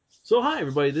So hi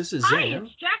everybody, this is Hi, Zan.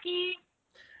 it's Jackie.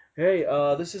 Hey,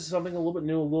 this is something a little bit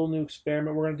new, a little new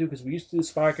experiment we're gonna do because we used to do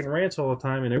Spike and Rants all the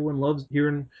time, and everyone loves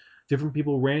hearing different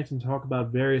people rant and talk about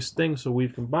various things. So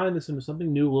we've combined this into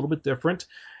something new, a little bit different.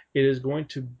 It is going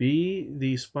to be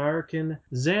the Sparkin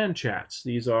Zan chats.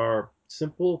 These are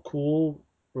simple, cool,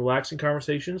 relaxing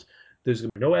conversations. There's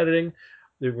gonna be no editing.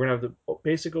 We're gonna have the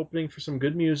basic opening for some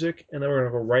good music, and then we're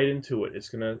gonna go right into it. It's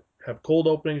gonna have cold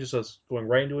opening, just us going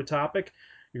right into a topic.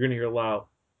 You're gonna hear a loud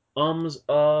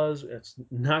uhs. It's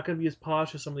not going to be as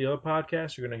polished as some of the other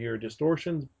podcasts. You're going to hear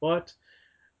distortions, but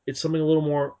it's something a little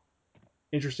more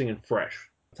interesting and fresh.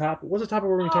 What's the topic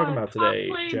we're going to be talking about today,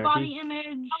 Cosplay, Jackie? body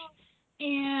image,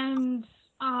 and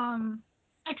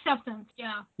acceptance.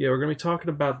 Yeah. Yeah, we're going to be talking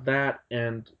about that,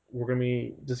 and we're going to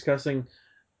be discussing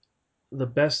the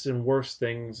best and worst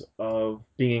things of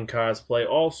being in cosplay.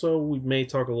 Also, we may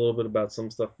talk a little bit about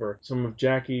some stuff for some of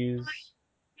Jackie's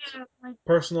Yeah, like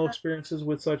personal experiences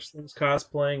with such things,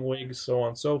 cosplaying, wigs, so on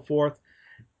and so forth.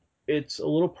 It's a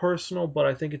little personal, but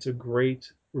I think it's a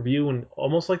great review. And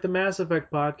almost like the Mass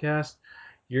Effect podcast,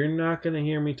 you're not going to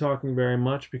hear me talking very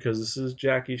much because this is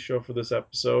Jackie's show for this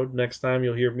episode. Next time,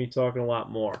 you'll hear me talking a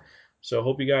lot more. So,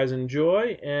 hope you guys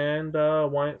enjoy. And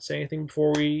want to say anything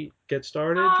before we get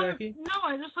started, Jackie? no,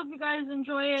 I just hope you guys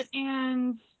enjoy it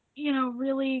and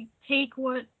really take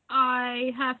what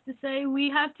I have to say, we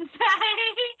have to say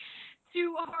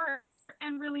to heart,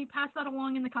 and really pass that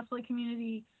along in the cosplay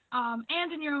community,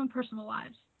 and in your own personal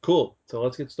lives. Cool. So,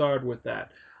 let's get started with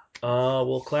that.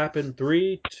 We'll clap in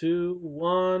three, two,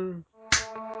 one.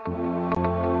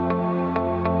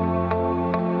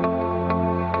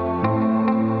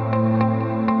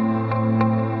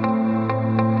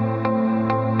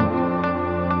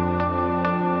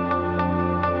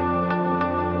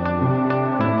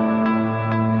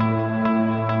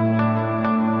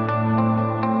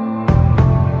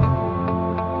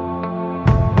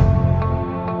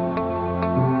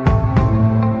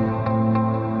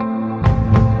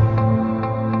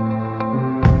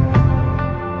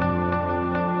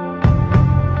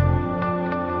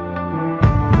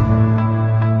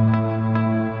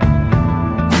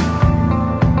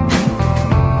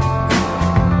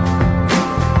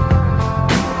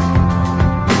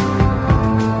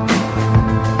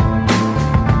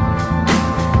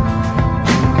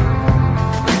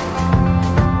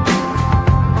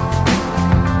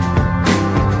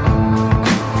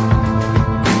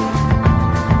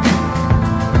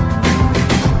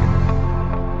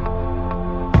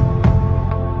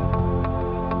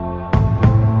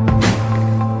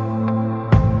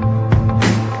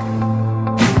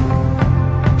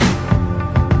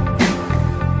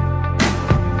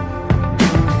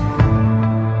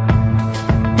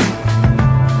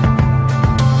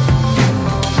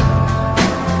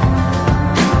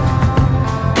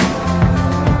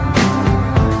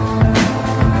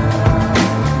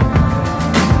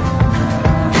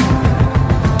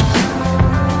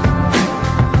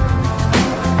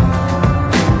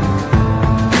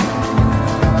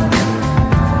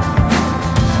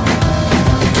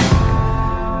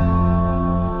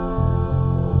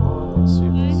 Let's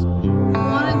see.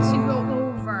 I wanted to go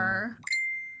over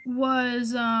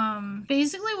was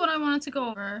basically what I wanted to go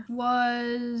over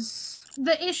was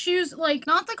the issues, like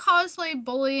not the cosplay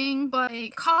bullying, but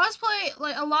like, cosplay,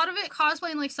 like a lot of it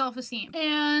cosplay and like self-esteem,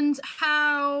 and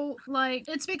how like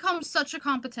it's become such a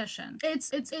competition.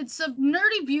 It's a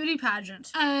nerdy beauty pageant,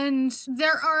 and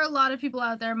there are a lot of people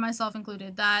out there, myself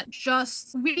included, that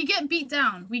just we get beat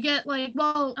down. We get like,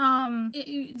 well,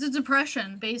 it's a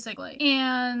depression basically,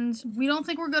 and we don't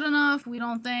think we're good enough. We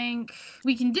don't think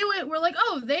we can do it. We're like,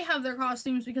 oh, they have their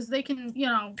costumes because they can,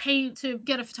 pay to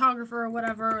get a photographer or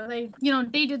whatever.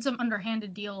 They did some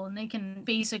underhanded deal and they can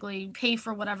basically pay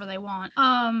for whatever they want.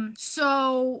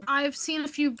 So I've seen a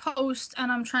few posts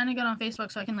and I'm trying to get on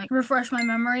Facebook so I can like refresh my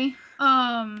memory.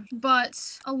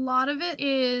 But a lot of it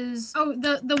is,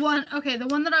 the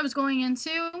one that I was going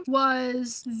into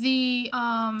was the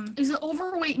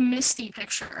overweight Misty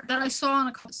picture that I saw on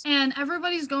a post, and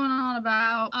everybody's going on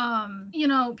about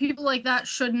people like that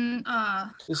shouldn't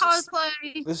This is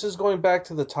cosplay. This is going back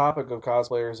to the topic of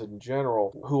cosplayers in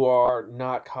general who are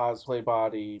not cosplay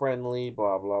body friendly,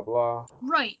 blah blah blah.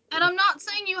 Right. And I'm not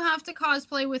saying you have to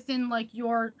cosplay within like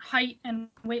your height and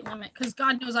weight limit, because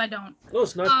God knows I don't. No,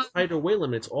 it's not Um, just height or weight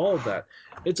limit. It's all of that.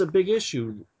 It's a big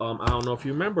issue. I don't know if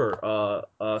you remember,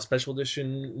 Special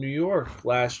Edition New York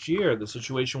last year, the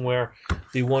situation where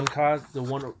the one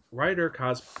writer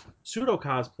pseudo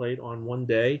cosplayed on one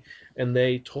day, and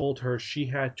they told her she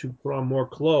had to put on more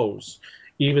clothes,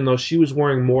 even though she was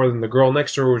wearing more than the girl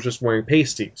next to her was just wearing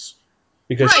pasties,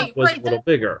 because she right, was a right. little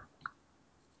bigger.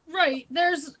 right.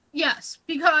 Yes,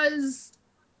 because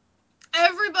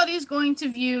everybody's going to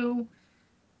view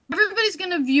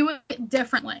it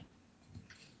differently.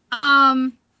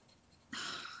 Now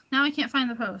I can't find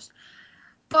the post.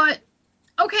 But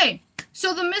okay,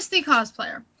 so the Misty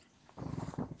cosplayer,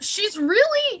 she's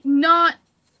really not,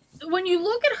 when you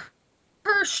look at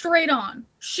her straight on,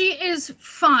 she is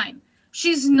fine.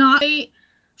 She's not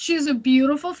she has a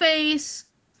beautiful face.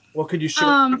 Well, could you share?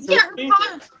 I'm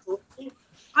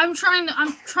trying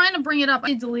to bring it up.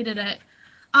 I deleted it.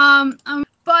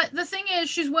 But the thing is,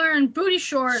 she's wearing booty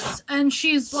shorts, and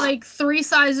she's like 3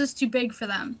 sizes too big for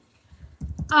them.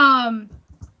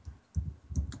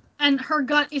 And her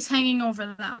gut is hanging over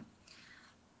them.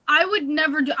 I would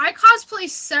never do. I cosplay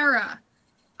Sarah.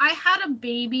 I had a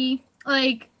baby.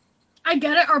 Like, I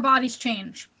get it. Our bodies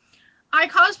change. I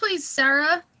cosplayed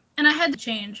Sarah, and I had to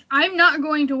change. I'm not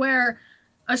going to wear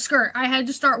a skirt. I had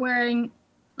to start wearing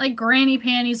like granny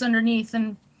panties underneath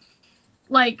and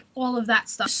like all of that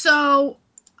stuff. So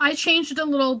I changed it a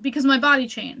little because my body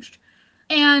changed.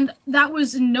 And that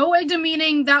was in no way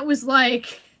demeaning. That was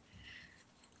like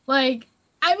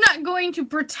I'm not going to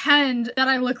pretend that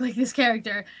I look like this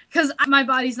character because my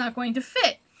body's not going to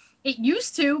fit. It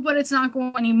used to, but it's not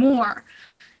going anymore.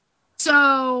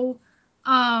 So,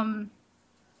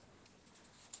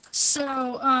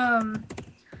 so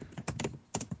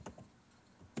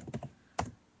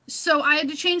I had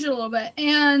to change it a little bit,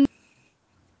 and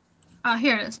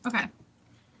here it is. Okay.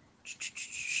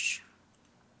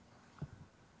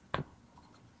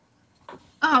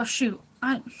 Oh shoot!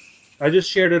 I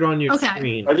just shared it on your Okay.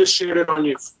 screen. I just shared it on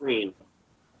your screen.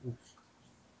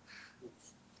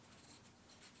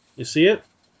 You see it?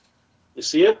 You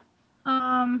see it?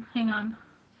 Hang on.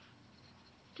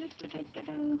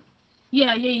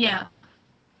 Yeah.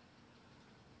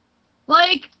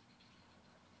 Like,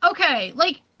 okay,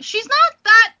 like she's not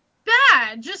that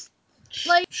bad. Just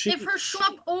like if her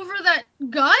swap over that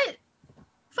gut,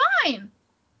 fine.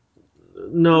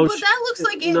 No, But that looks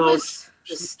like it was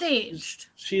staged.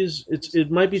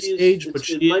 It might be staged, but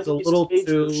she is a little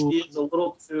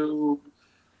too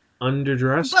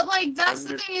underdressed. But like that's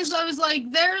the thing is, I was like,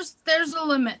 there's a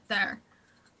limit there.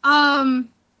 Oh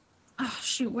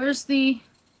shoot, where's the?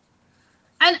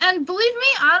 And believe me,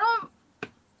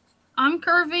 I'm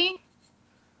curvy.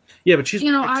 Yeah, but she's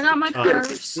I got my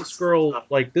curves. this girl,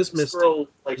 like this Misty,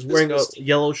 is wearing a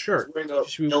yellow shirt.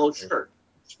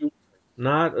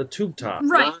 Not a tube top.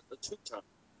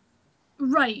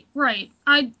 Right. Right.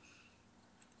 I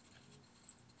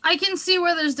can see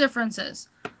where there's differences.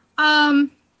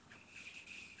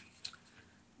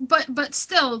 But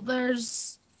still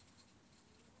there's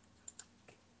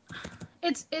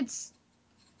it's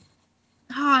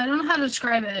I don't know how to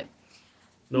describe it.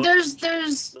 No.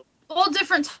 There's all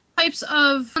different types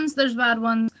of ones, there's bad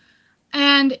ones,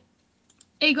 and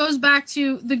it goes back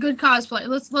to the good cosplay.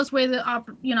 Let's weigh the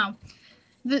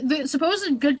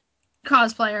supposed good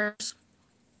cosplayers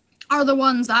are the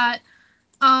ones that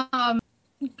who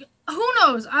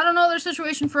knows? I don't know their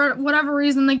situation for whatever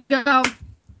reason. They go,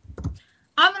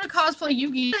 I'm gonna cosplay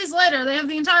Yugi. Days later, they have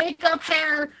the entire makeup,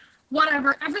 hair,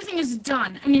 whatever. Everything is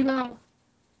done, and you go,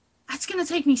 that's gonna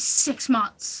take me 6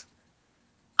 months.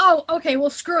 Oh, okay. Well,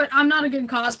 screw it. I'm not a good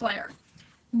cosplayer.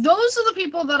 Those are the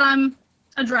people that I'm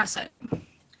addressing.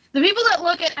 The people that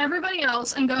look at everybody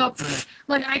else and go,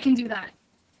 like I can do that.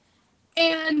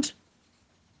 And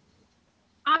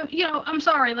I'm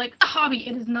sorry, like a hobby.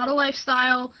 It is not a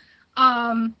lifestyle.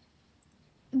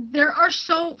 There are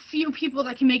so few people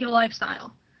that can make it a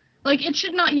lifestyle. Like you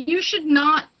should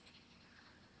not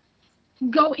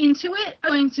go into it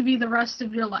going to be the rest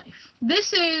of your life.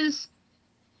 It's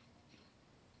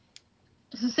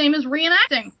the same as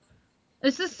reenacting.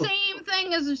 It's the same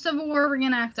thing as a Civil War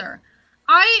reenactor.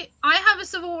 I have a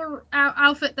Civil War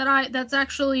outfit that's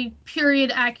actually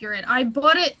period accurate. I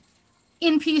bought it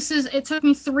in pieces. It took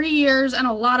me 3 years and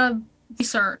a lot of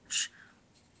research.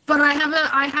 But I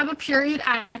have a period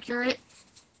accurate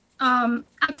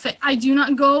outfit. I do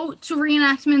not go to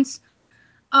reenactments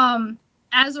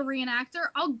as a reenactor.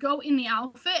 I'll go in the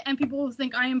outfit and people will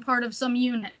think I am part of some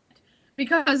unit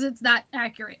because it's that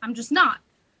accurate. I'm just not.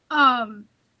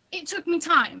 It took me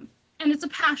time and it's a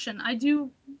passion. I do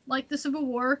like the Civil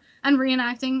War and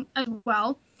reenacting as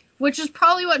well, which is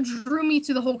probably what drew me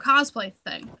to the whole cosplay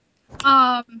thing.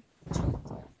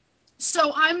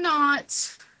 So I'm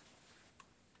not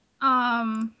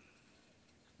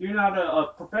You're not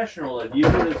a professional. You're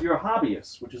a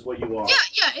hobbyist, which is what you are.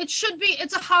 Yeah, it should be.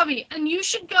 It's a hobby, and you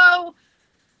should go.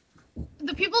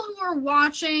 The people who are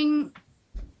watching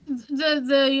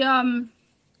the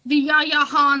Yaya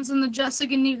Hans and the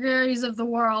Jessica Nigris of the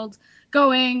world,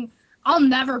 going, I'll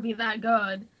never be that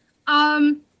good.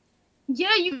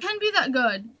 Yeah, you can be that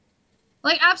good.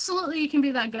 Like, absolutely, you can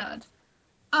be that good.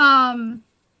 Um,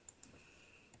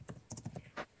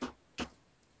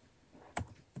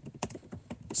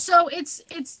 so it's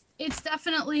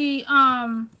definitely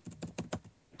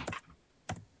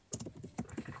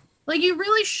like you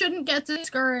really shouldn't get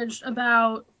discouraged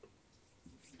about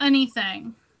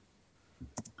anything.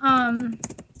 Um,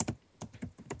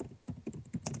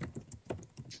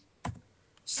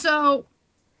 so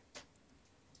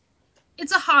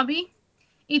it's a hobby.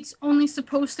 It's only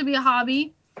supposed to be a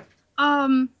hobby.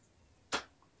 Um,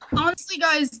 honestly,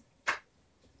 guys,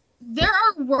 there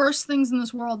are worse things in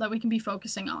this world that we can be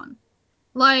focusing on.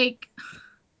 Like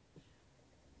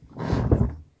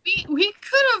we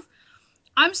could have.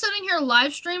 I'm sitting here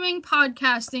live streaming,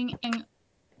 podcasting, and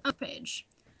a page.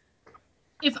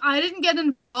 If I didn't get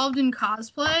involved in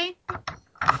cosplay,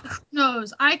 who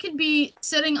knows? I could be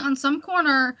sitting on some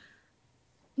corner,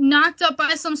 knocked up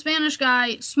by some Spanish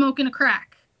guy smoking a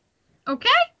crack. Okay?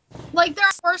 Like, there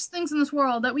are worse things in this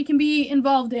world that we can be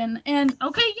involved in. And,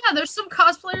 okay, yeah, there's some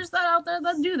cosplayers that out there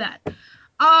that do that.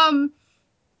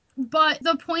 But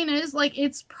the point is, like,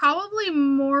 it's probably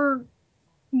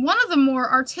one of the more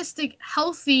artistic,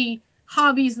 healthy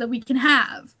hobbies that we can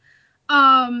have.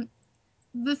 Um,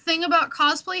 the thing about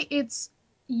cosplay,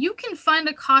 you can find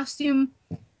a costume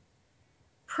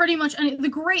pretty much any. The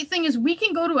great thing is we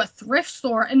can go to a thrift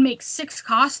store and make 6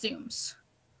 costumes.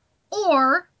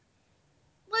 Or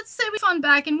let's say we fund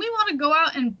back and we want to go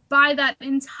out and buy that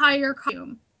entire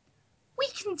costume. We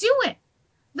can do it.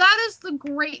 That is the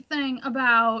great thing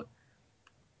about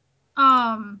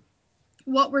um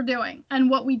what we're doing and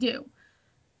what we do.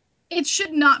 It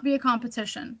should not be a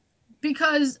competition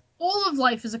because all of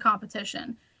life is a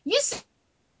competition. You see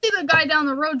the guy down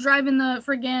the road driving the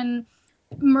friggin'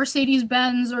 Mercedes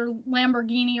Benz or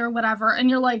Lamborghini or whatever, and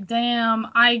you're like, damn,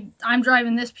 I'm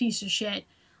driving this piece of shit.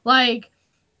 Like,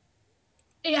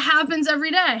 it happens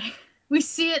every day. We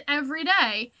see it every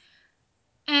day.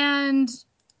 And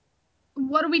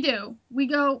what do? We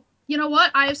go, you know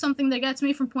what? I have something that gets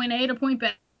me from point A to point B.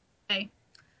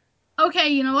 Okay,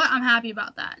 you know what? I'm happy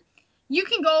about that. You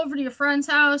can go over to your friend's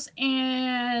house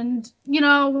and,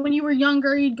 when you were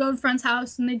younger, you'd go to a friend's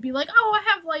house and they'd be like, oh, I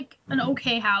have like an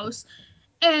okay house.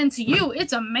 And to you,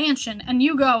 it's a mansion. And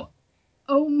you go,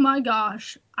 oh my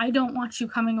gosh, I don't want you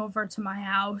coming over to my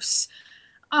house.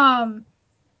 And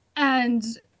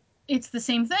it's the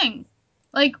same thing.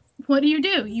 Like, what do?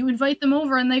 You invite them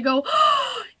over and they go,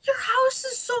 oh, your house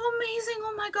is so amazing.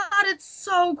 Oh my God, it's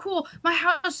so cool. My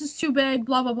house is too big,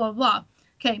 blah, blah, blah, blah.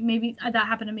 Okay, maybe that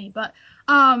happened to me,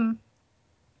 um,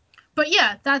 but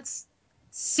yeah, that's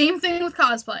same thing with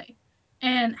cosplay.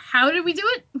 And how did we do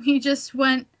it? We just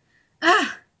went,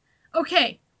 ah,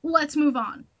 okay, let's move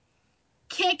on.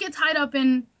 Can't get tied up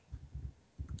in,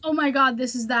 oh my God,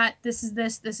 this is that, this is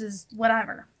this is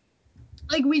whatever.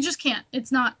 Like, we just can't.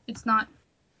 It's not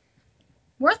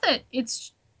worth it.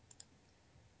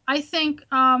 I think,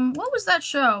 what was that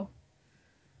show?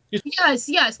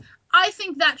 Yes. I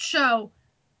think that show,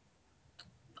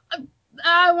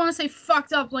 I want to say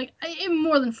fucked up, like, it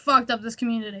more than fucked up this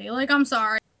community. Like, I'm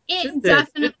sorry. It It did.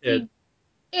 definitely,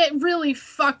 it really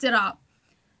fucked it up.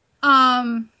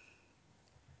 Um,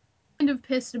 kind of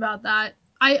pissed about that.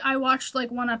 I watched,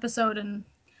 like, one episode and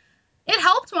it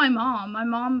helped my mom. My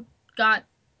mom got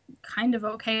kind of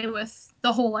okay with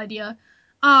the whole idea.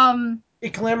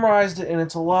 It glamorized it, and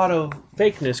it's a lot of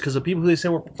fakeness because the people who they say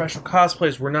were professional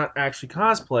cosplayers were not actually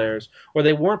cosplayers, or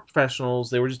they weren't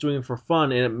professionals. They were just doing it for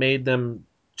fun, and it made them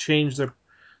change their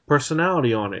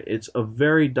personality on it. It's a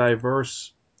very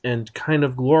diverse and kind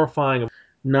of glorifying,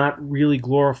 not really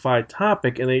glorified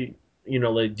topic, and they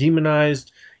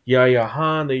demonized Yaya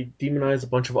Han. They demonized a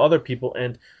bunch of other people,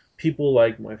 and people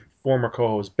like my former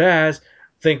co-host Baz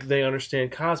think they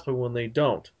understand cosplay when they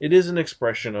don't. It is an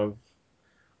expression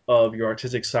of your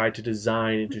artistic side to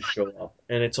design and to show up.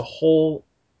 And it's a whole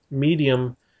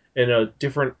medium and a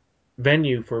different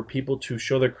venue for people to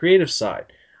show their creative side.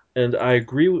 And I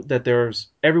agree that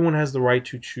everyone has the right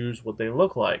to choose what they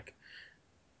look like.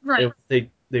 right. And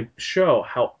they show.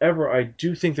 However, I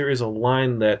do think there is a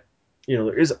line that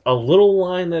there is a little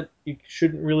line that you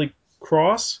shouldn't really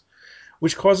cross,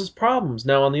 which causes problems.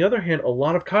 Now, on the other hand, a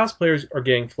lot of cosplayers are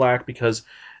getting flack because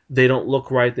they don't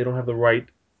look right, they don't have the right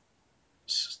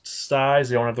size,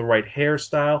 they don't have the right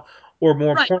hairstyle, or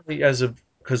more Right. importantly,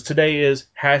 because today is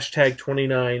hashtag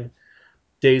 29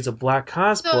 days of black So,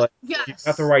 cosplay, you got the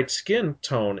yes. right skin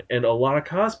tone, and a lot of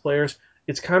cosplayers,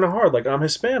 it's kind of hard. Like, I'm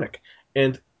Hispanic,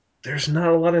 and there's not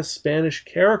a lot of Spanish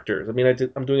characters. I mean,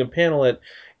 I'm doing a panel at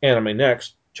Anime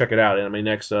Next, check it out in my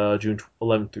next June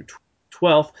 11th through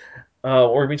 12th. We're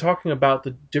going to be talking about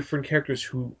the different characters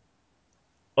who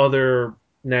other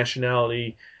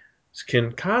nationality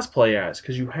can cosplay as,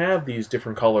 because you have these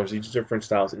different colors, these different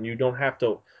styles, and you don't have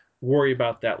to worry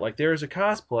about that. Like there is a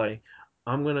cosplay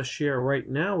I'm gonna share right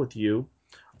now with you.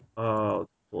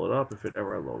 Pull it up if it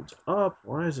ever loads up.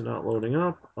 Why is it not loading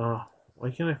up? Why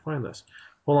can't I find this?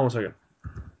 Hold on one second.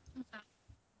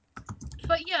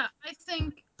 But yeah, I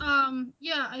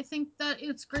think that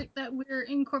it's great that we're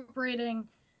incorporating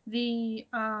the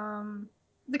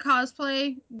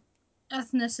cosplay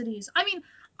ethnicities. I mean,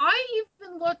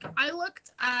 I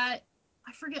looked at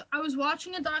I forget I was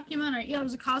watching a documentary. Yeah, it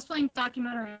was a cosplaying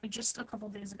documentary just a couple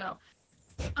days ago.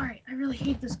 All right, I really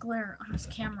hate this glare on this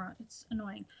camera. It's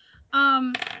annoying.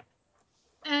 Um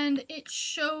and it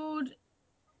showed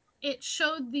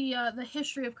the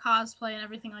history of cosplay and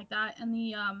everything like that, and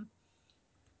the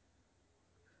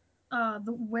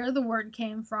where the word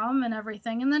came from and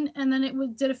everything, and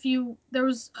then did a few there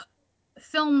was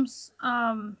films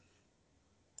a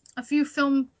few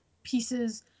film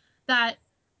pieces that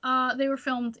they were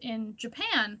filmed in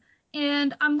Japan,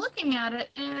 and I'm looking at it,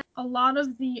 and a lot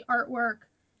of the artwork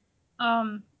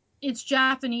um it's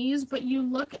Japanese, but you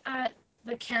look at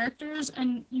the characters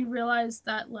and you realize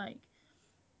that like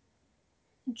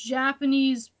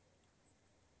Japanese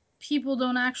people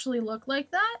don't actually look like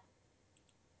that,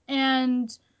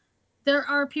 and there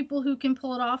are people who can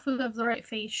pull it off who have the right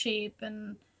face shape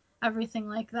and everything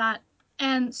like that.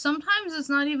 And sometimes it's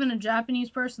not even a Japanese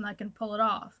person that can pull it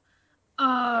off.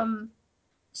 Um,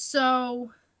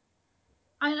 so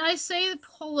I say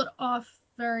pull it off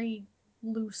very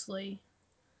loosely.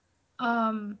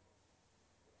 Um,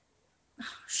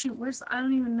 shoot, I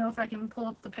don't even know if I can pull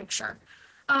up the picture.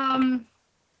 Um,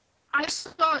 I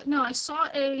saw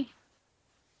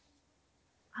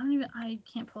I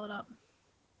can't pull it up.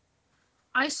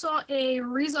 I saw a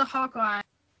Riza Hawkeye,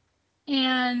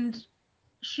 and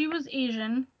she was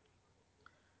Asian,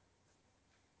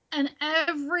 and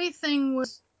everything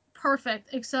was perfect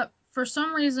except for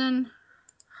some reason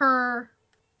her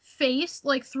face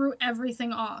like threw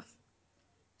everything off.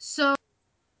 So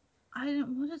I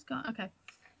didn't what is going okay.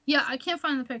 Yeah, I can't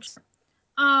find the picture.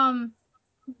 Um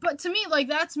but to me like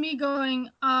that's me going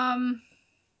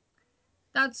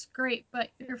that's great, but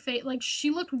your face like she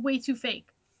looked way too fake.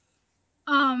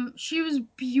 She was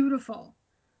beautiful,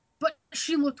 but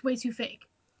she looked way too fake.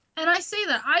 And I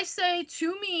say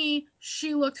to me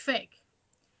she looked fake.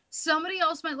 Somebody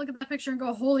else might look at that picture and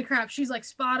go, holy crap, she's like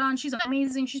spot on, she's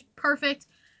amazing, she's perfect.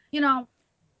 You know,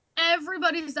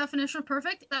 everybody's definition of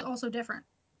perfect is also different.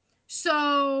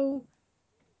 So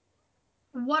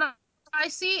what I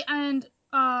see and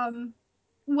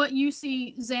what you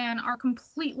see, Zan, are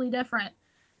completely different.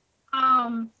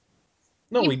 Um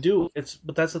No, if we do.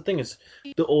 But that's the thing. It's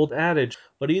the old adage.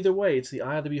 But either way, it's the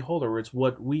eye of the beholder. It's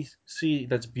what we see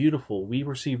that's beautiful. We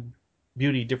perceive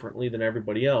beauty differently than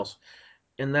everybody else,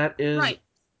 and that is right,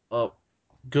 a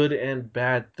good and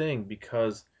bad thing,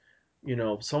 because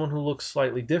someone who looks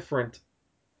slightly different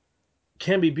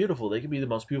can be beautiful. They can be the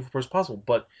most beautiful person possible.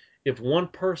 But if one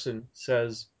person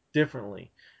says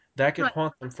differently, that can right,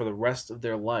 haunt them for the rest of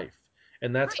their life.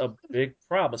 And that's right, a big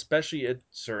problem, especially at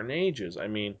certain ages. I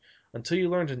mean, until you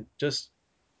learn to just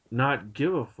not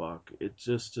give a fuck, it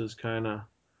just is kind of.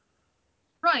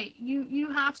 right.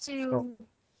 You have Oh, to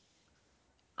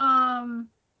um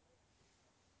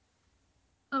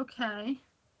okay.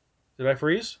 did I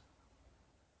freeze?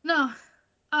 No.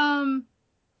 Um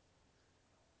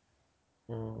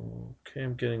Okay,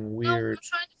 I'm getting no, weird. I'm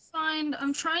trying to find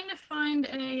I'm trying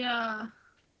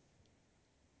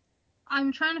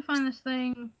to find this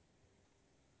thing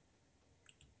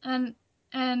and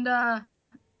and oh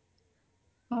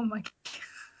my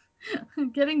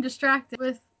I'm getting distracted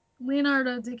with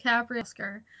Leonardo DiCaprio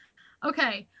Oscar.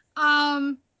 Okay.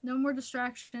 No more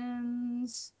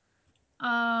distractions.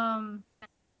 Um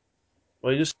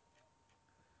Well, you just.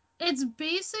 it's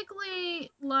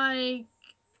basically like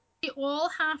we all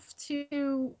have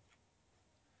to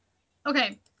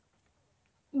okay,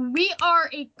 we are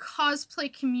a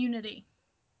cosplay community.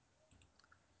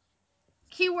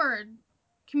 Keyword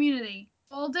community.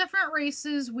 All different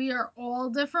races, we are all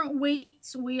different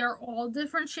weights, we are all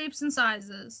different shapes and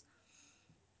sizes.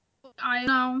 I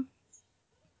know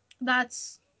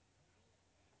that's,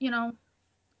 you know,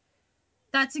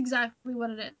 that's exactly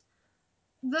what it is.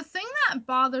 The thing that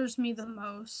bothers me the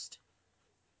most,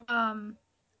 um,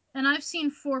 and I've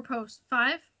seen five posts,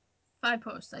 I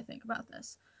think, about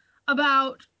this,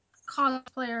 about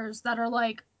cosplayers that are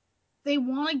like, they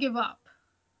want to give up.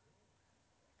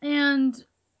 And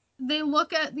they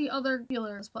look at the other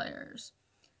players.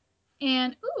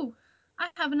 And ooh, I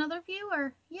have another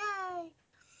viewer. Yay!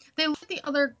 They look at the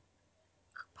other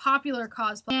popular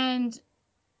cosplay and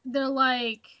they're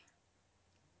like,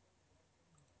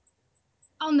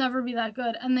 I'll never be that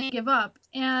good, and they give up.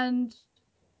 And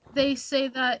they say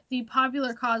that the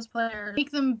popular cosplayers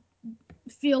make them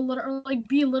feel little, or like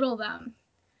belittle them,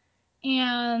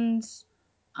 and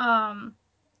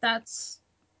that's,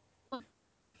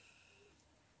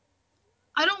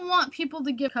 I don't want people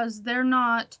to give because they're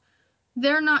not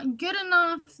good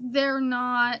enough. They're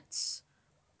not.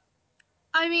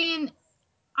 I mean,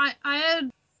 I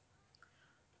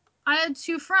had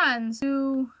two friends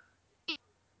who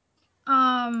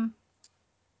um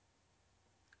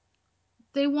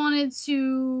they wanted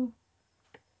to,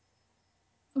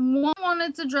 one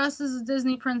wanted to dress as a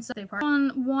Disney princess,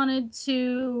 one wanted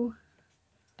to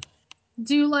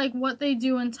do like what they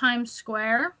do in Times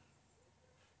Square.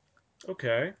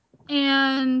 Okay.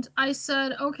 And I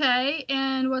said, okay,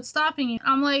 and what's stopping you?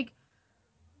 I'm like,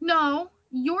 no,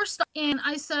 you're stuck. And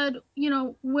I said,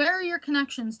 where are your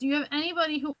connections? Do you have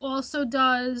anybody who also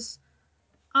does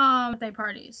birthday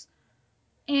parties?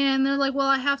 And they're like, well,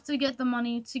 I have to get the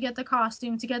money to get the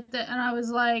costume, to get the, and I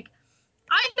was like,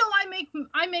 I know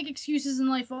I make excuses in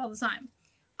life all the time.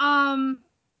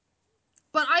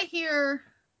 But I hear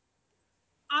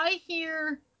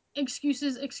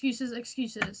excuses, excuses,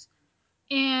 excuses.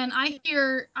 And I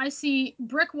see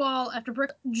brick wall after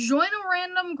brick. Join a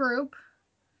random group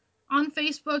on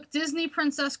Facebook, Disney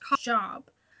Princess Job.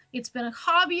 It's been a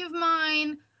hobby of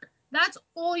mine. That's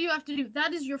all you have to do.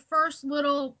 That is your first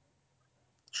little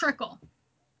trickle.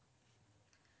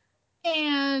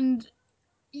 And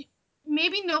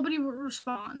maybe nobody will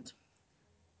respond.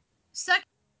 Second,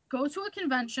 go to a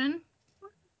convention.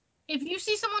 If you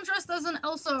see someone dressed as an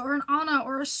Elsa or an Anna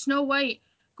or a Snow White,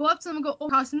 go up to them and go, oh,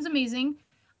 costume's amazing.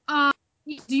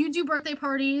 Do you do birthday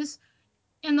parties?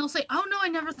 And they'll say, oh no, I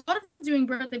never thought of doing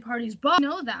birthday parties, but I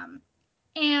know them.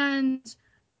 And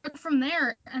from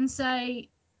there and say,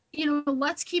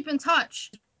 let's keep in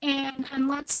touch and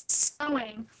let's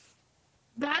going.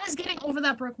 That is getting over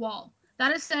that brick wall.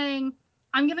 That is saying,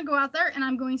 I'm going to go out there and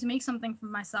I'm going to make something for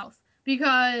myself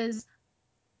because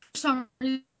for some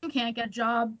reason can't get a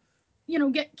job,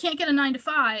 can't get a 9 to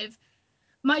 5.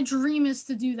 My dream is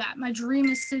to do that. My dream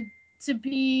is to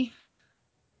be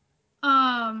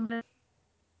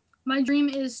my dream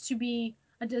is to be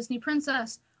a Disney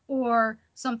princess or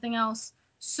something else.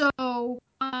 So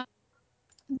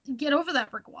get over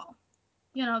that brick wall.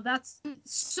 That's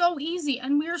so easy,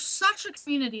 and we're such a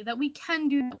community that we can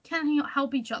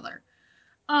help each other.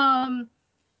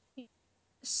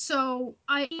 So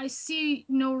I see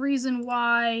no reason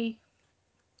why.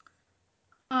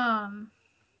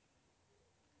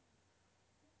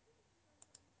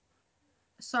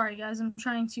 Sorry guys, I'm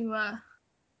trying to.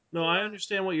 No, I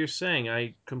understand what you're saying.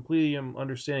 I completely am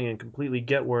understanding and completely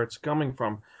get where it's coming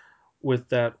from with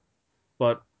that,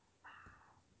 but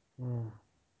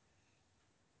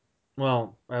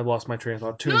well, I lost my train of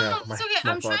thought too No, now. it's okay.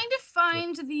 I'm trying to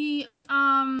find the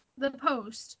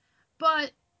post,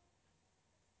 but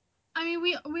I mean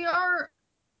we are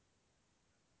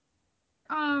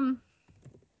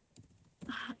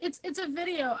it's a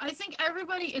video. I think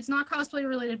everybody, it's not cosplay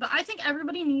related, but I think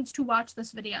everybody needs to watch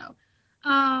this video.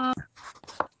 Hold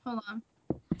on.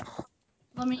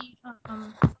 Let me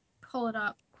pull it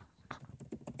up.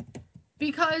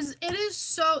 Because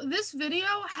this video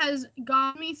has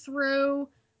got me through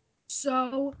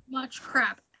so much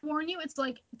crap. I warn you, it's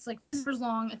like hours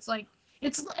long. It's like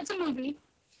it's a movie.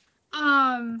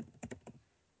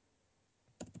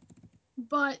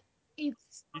 But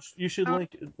it's You should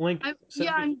link.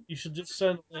 You should just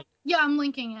send a link. Yeah, I'm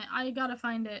linking it. I gotta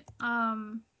find it.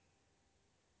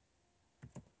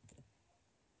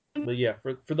 But yeah,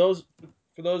 for those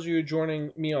of you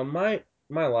joining me on my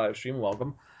live stream,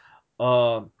 welcome.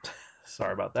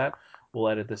 Sorry about that. We'll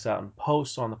edit this out and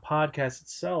post on the podcast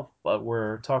itself. But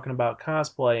we're talking about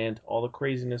cosplay and all the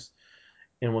craziness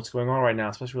and what's going on right now,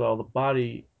 especially with all the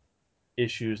body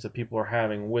issues that people are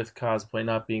having with cosplay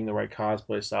not being the right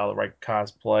cosplay style, the right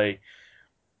cosplay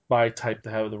by type to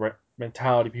have the right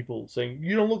mentality. People saying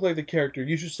you don't look like the character,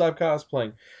 you should stop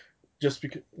cosplaying, just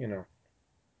because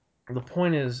The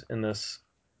point is in this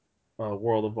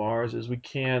world of ours is we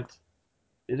can't.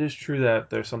 It is true that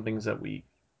there's some things that we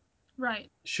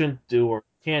shouldn't do or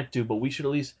can't do, but we should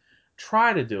at least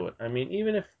try to do it. I mean,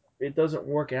 even if it doesn't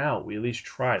work out, we at least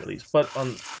try at least. But No,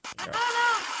 wait,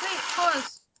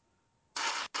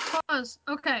 pause.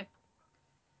 Okay.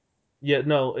 Yeah,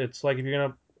 no, it's like if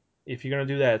you're gonna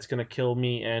do that, it's gonna kill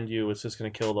me and you. It's just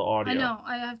gonna kill the audio. I know.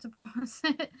 I have to pause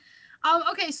it.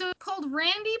 Okay, so it's called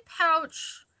Randy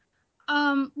Pouch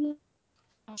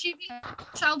Achieving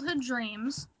childhood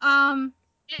dreams.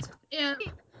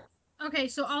 Okay,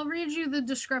 so I'll read you the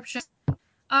description.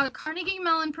 Carnegie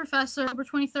Mellon professor, October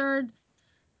 23rd,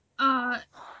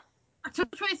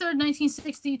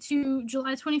 1960 to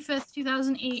July 25th,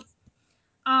 2008.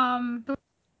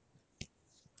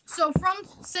 So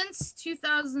since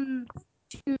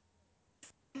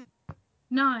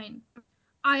 2009,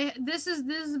 this has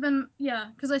been,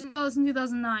 because I saw this in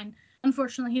 2009.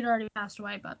 Unfortunately, he'd already passed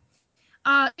away, but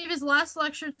gave his last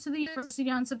lecture to the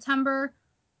university on September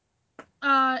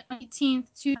 18th,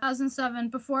 2007,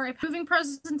 before a moving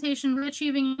presentation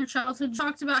Reachieving Your Childhood,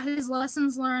 talked about his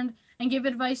lessons learned and gave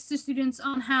advice to students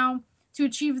on how to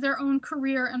achieve their own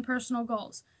career and personal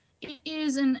goals. It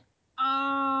is an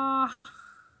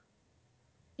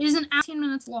 18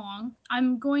 minutes long.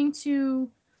 I'm going to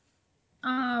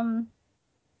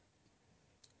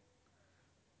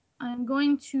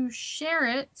share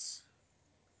it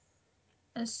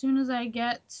as soon as I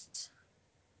get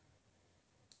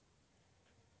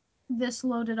this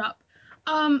loaded up.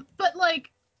 But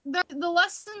like the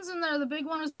lessons in there, the big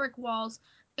one was brick walls.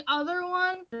 The other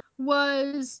one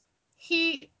was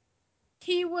he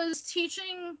was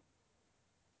teaching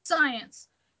science,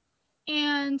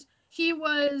 and he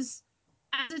was,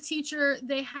 as a teacher,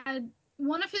 they had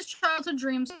one of his childhood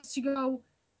dreams to go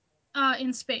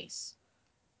in space,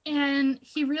 and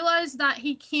he realized that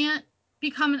he can't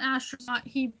become an astronaut.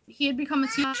 He had become a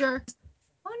teacher.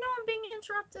 Oh no, I'm being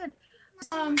interrupted.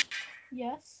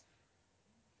 Yes.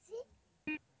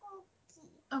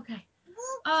 Okay.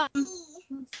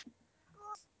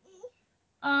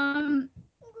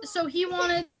 So he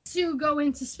wanted to go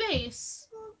into space.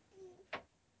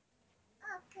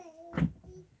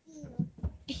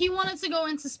 He wanted to go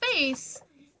into space,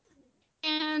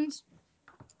 and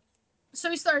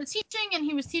so he started teaching, and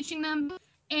he was teaching them,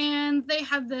 and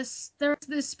there's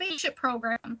this spaceship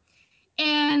program,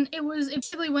 and it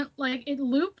basically went like, it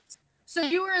looped. So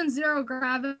you were in zero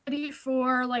gravity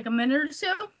for like a minute or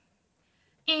two,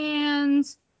 and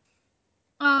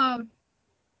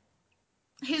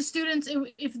his students,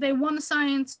 if they won the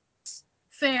science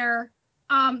fair,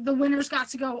 the winners got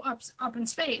to go up in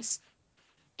space,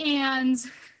 and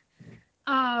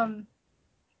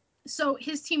so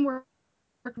his team worked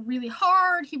really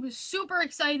hard. He was super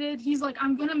excited. He's like,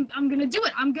 I'm gonna do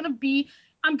it. I'm gonna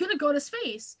go to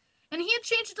space. And he had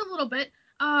changed it a little bit.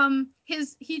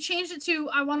 He changed it to,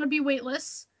 I want to be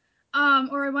weightless,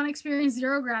 or I want to experience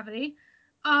zero gravity,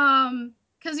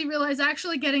 because he realized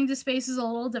actually getting to space is a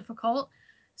little difficult.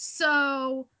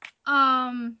 So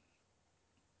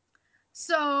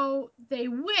they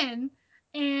win,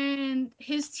 and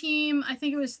his team, I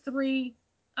think it was three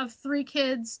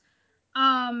kids,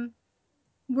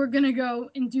 were gonna go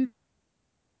and do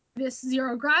this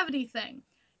zero gravity thing.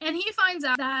 And he finds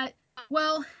out that,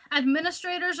 well,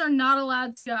 administrators are not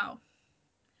allowed to go,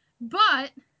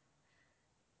 but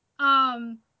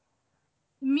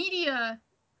media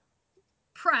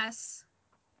press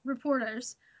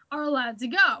reporters are allowed to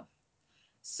go.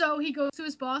 So he goes to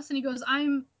his boss and he goes,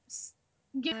 I'm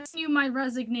giving you my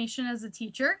resignation as a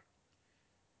teacher,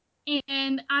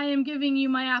 and I am giving you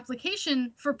my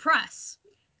application for press.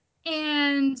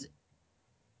 And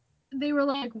they were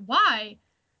like, why?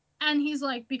 And he's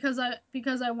like, because I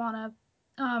want to,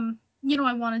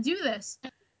 I want to do this.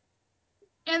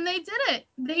 And they did it.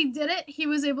 He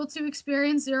was able to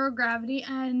experience zero gravity,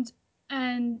 and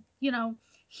he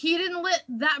didn't let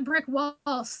that brick wall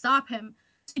stop him.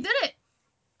 He did it.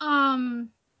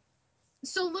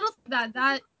 So little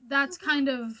that's kind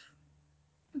of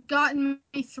gotten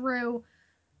me through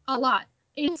a lot.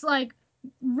 It's like,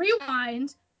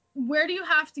 rewind, where do you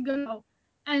have to go?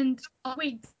 And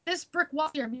wait, this brick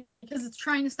wall here, because it's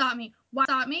trying to stop me. Why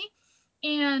stop me?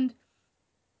 And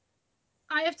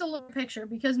I have to look at a picture,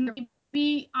 because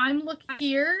maybe I'm looking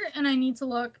here and I need to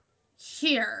look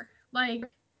here. Like,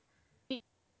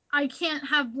 I can't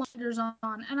have blinders on.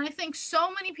 And I think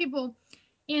so many people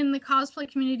in the cosplay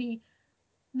community,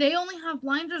 they only have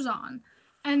blinders on,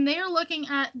 and they're looking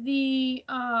at the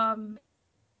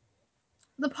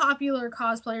popular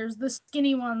cosplayers, the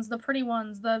skinny ones, the pretty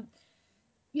ones, the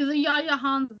Yaya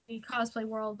Hans of the cosplay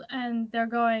world, and they're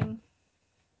going,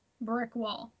 brick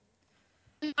wall.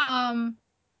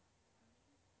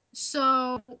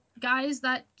 So guys,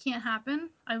 that can't happen.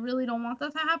 I really don't want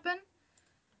that to happen.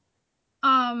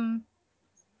 I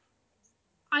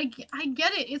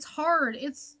get it. It's hard.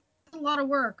 It's a lot of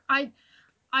work. I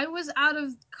was out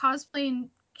of cosplaying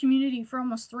community for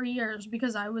almost 3 years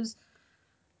because I was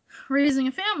raising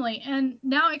a family, and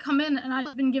now I come in and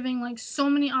I've been giving like so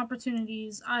many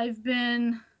opportunities. I've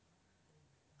been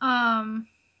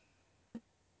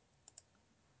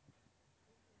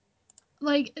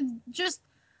like just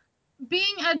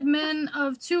being admin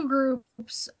of two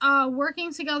groups,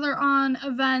 working together on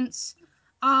events,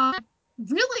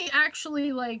 really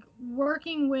actually like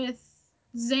working with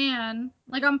Zan.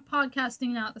 Like I'm podcasting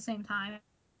now at the same time.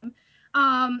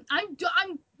 I'm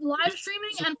live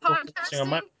streaming and Focusing on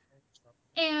my-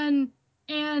 podcasting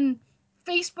and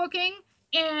Facebooking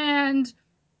and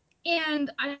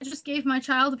I just gave my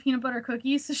child a peanut butter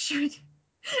cookie so she would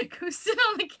go sit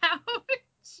on the couch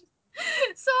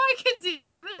so I could do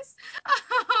this.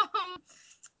 Um,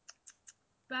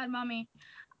 Bad mommy.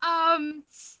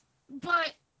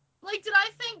 But like, did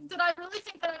I really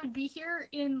think that I would be here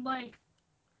in like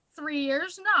 3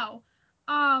 years? No.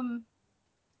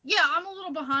 Yeah, I'm a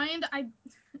little behind.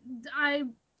 I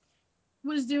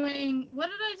was doing,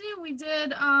 what did I do?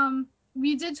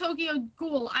 We did Tokyo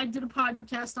Ghoul. I did a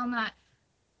podcast on that.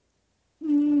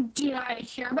 Did I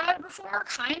hear about it before?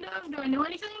 Kind of. Do I know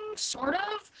anything? Sort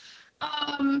of.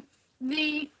 Um,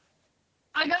 the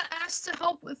I got asked to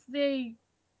help with the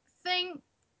thing,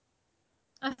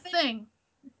 a thing.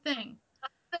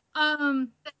 Um,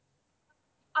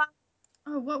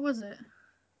 oh, what was it?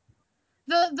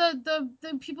 The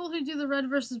people who do the red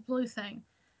versus blue thing,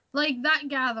 like that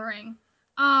gathering.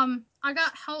 I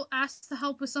got asked to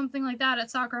help with something like that at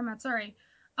Sakura Matsuri.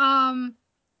 Um,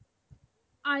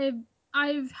 I've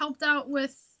I've helped out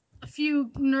with a few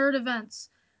nerd events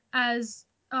as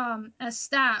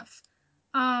staff.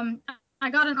 I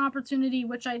got an opportunity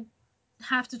which I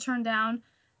have to turn down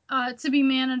to be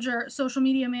social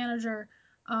media manager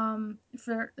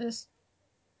for this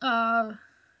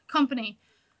company,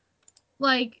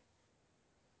 like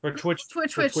for Twitch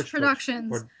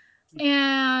Productions,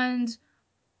 and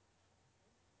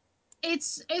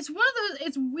it's one of those.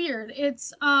 It's weird.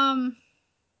 It's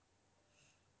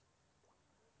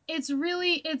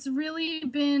really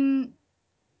been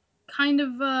kind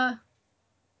of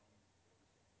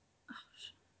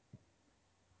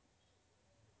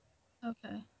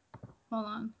okay. Hold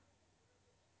on.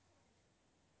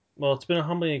 Well, it's been a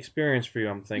humbling experience for you,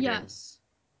 I'm thinking. Yes.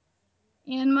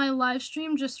 And my live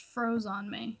stream just froze on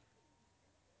me.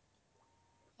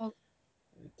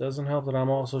 It doesn't help that I'm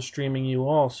also streaming you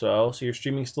also, so you're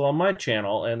streaming still on my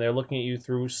channel, and they're looking at you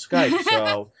through Skype,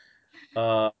 so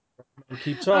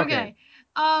keep talking. Okay.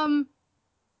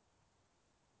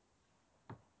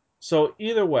 So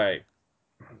either way,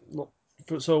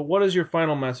 so what is your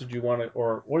final message you want to,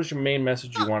 or what is your main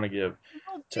message you want to give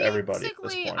to everybody at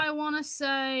this basically, point? I want to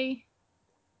say,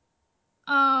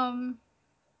 um,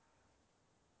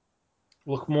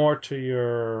 Look more to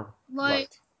your like,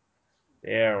 left.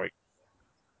 There we go.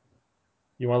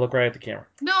 You want to look right at the camera.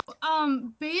 no,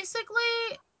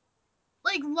 basically,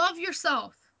 like, love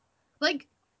yourself. Like,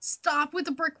 stop with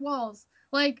the brick walls.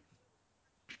 Like,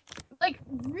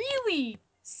 really,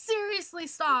 seriously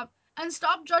stop. And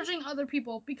stop judging other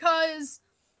people because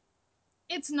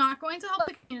it's not going to help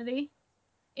the community.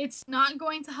 It's not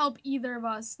going to help either of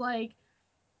us. Like,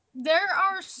 there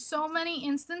are so many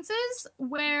instances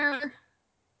where.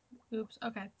 Oops,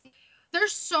 okay.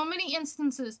 There's so many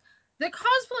instances. The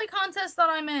cosplay contest that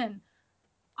I'm in,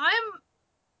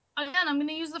 I'm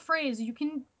gonna use the phrase, you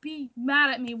can be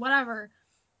mad at me, whatever.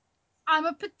 I'm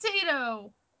a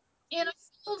potato in a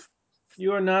field.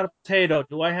 You are not a potato.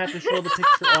 Do I have to show the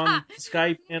picture on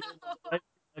Skype and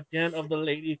again of the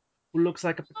lady who looks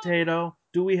like a potato?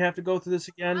 Do we have to go through this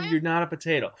again? You're not a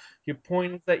potato. Your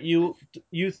point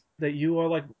is that you are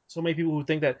like so many people who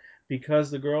think that because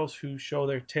the girls who show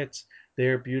their tits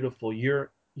they're beautiful.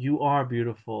 You are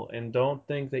beautiful, and don't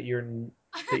think that you're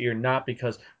not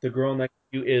because the girl next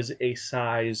to you is a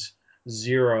size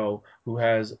 0 who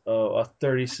has a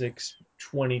 36,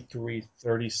 23,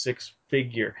 36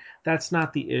 figure. That's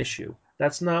not the issue.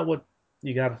 That's not what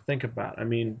you got to think about. I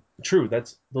mean, true,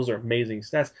 those are amazing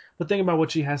stats, but think about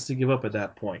what she has to give up at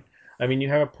that point. I mean, you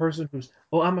have a person who's,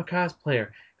 oh, I'm a cosplayer.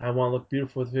 I want to look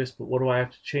beautiful with this, but what do I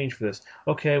have to change for this?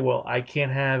 Okay, well, I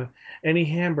can't have any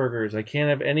hamburgers. I can't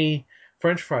have any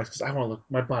French fries because I want to look.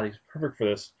 My body's perfect for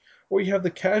this. Or you have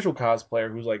the casual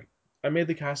cosplayer who's like, I made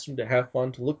the costume to have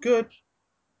fun, to look good.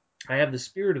 I have the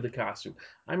spirit of the costume.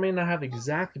 I may not have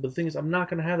exactly, but the thing is, I'm not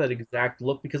going to have that exact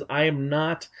look because I am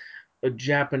not a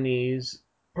Japanese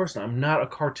person. I'm not a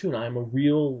cartoon. I'm a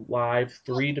real, live,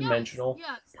 three-dimensional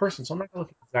person. So I'm not going to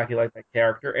look exactly like that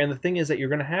character. And the thing is that you're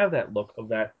going to have that look of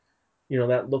that,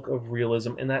 that look of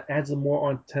realism, and that adds a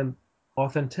more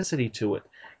authenticity to it.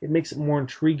 It makes it more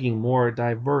intriguing, more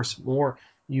diverse, more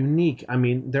unique. I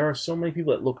mean, there are so many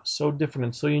people that look so different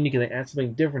and so unique, and they add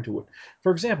something different to it.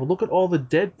 For example, look at all the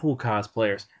Deadpool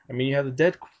cosplayers. I mean, you have the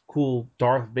Deadpool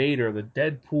Darth Vader, the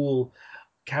Deadpool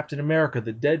Captain America,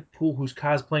 the Deadpool who's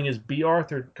cosplaying as B.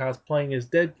 Arthur, cosplaying as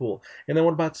Deadpool. And then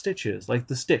what about Stitches? Like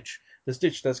the Stitch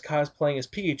that's cosplaying as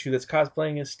Pikachu, that's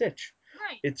cosplaying as Stitch.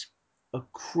 Right. It's a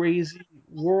crazy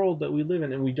world that we live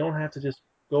in, and we don't have to just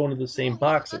go into the same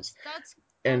Well, yeah, boxes.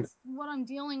 And that's what I'm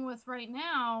dealing with right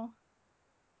now.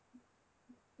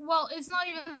 Well, it's not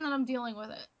even that I'm dealing with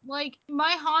it. Like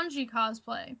my Hanji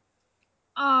cosplay,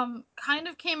 kind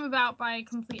of came about by a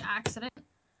complete accident.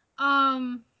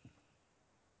 Um,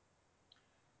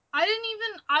 I didn't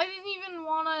even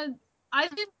want to. I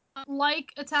didn't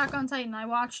like Attack on Titan. I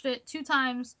watched it 2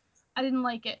 times. I didn't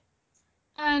like it,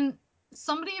 and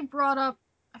somebody brought up.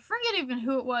 I forget even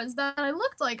who it was that I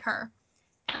looked like her,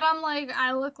 and I'm like,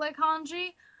 I look like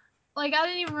Hanji. Like I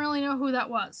didn't even really know who that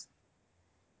was.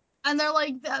 And they're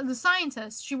like the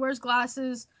scientist. She wears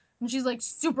glasses and she's like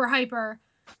super hyper.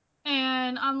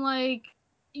 And I'm like,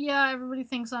 yeah, everybody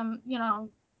thinks I'm,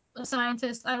 a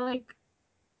scientist. I like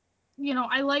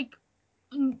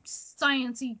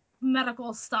sciencey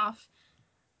medical stuff.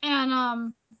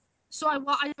 And so I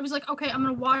was like, okay, I'm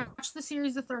gonna watch the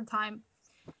series the third time.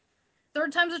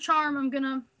 Third time's a charm. I'm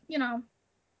gonna,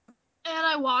 and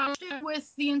I watched it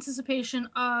with the anticipation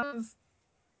of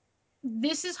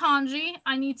this is Hanji.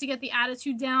 I need to get the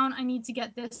attitude down. I need to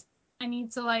get this. I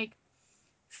need to like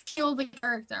feel the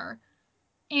character.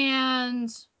 And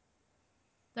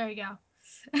there you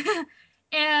go.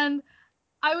 And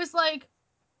I was like,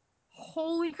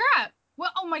 holy crap.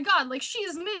 Well, oh my god, like she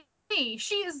is me.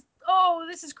 She is oh,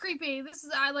 this is creepy.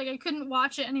 I couldn't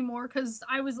watch it anymore cuz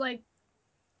I was like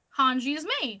Hanji is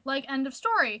me. Like end of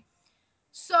story.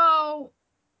 So,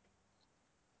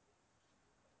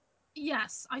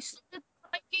 yes, I started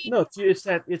liking. no, it's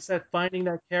that finding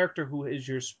that character who is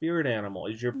your spirit animal,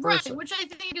 is your Right, person. which I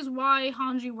think is why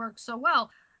Hanji works so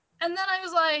well. And then I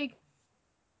was like,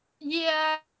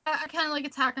 yeah, I kind of like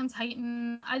Attack on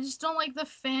Titan. I just don't like the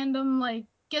fandom like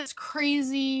gets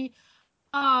crazy.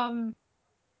 Um,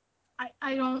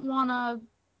 I don't want to,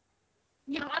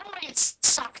 I don't want to get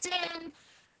sucked in.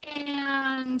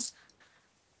 And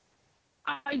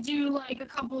I do like a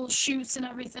couple shoots and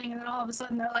everything, and then all of a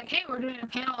sudden they're like, "Hey, we're doing a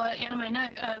panel at Anime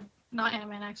Next, not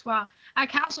Anime Next, wow, at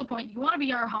Castle Point. You want to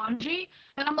be our Hanji?"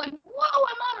 And I'm like, "Whoa,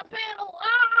 I'm on a panel!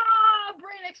 Ah,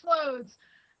 brain explodes."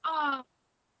 Uh,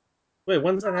 Wait,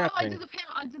 when's that oh, happening?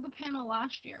 I did the panel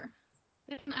last year.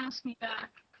 They didn't ask me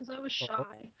back because I was Oh,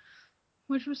 shy,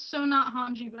 which was so not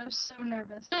Hanji, but I was so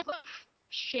nervous, I was like,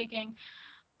 shaking.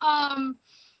 Um,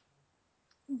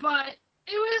 but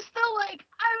it was still like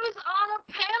I was on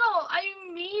a panel. I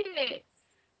made it.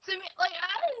 To me, like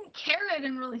I didn't care. I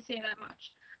didn't really say that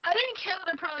much. I didn't care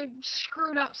that I probably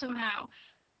screwed up somehow.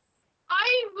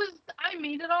 I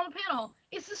made it on a panel.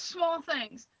 It's the small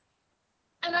things.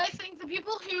 And I think the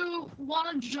people who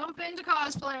want to jump into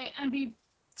cosplay and be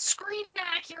screen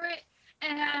accurate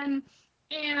and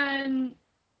and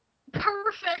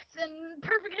perfect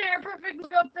hair, perfect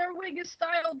makeup, their wig is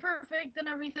styled perfect and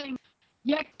everything,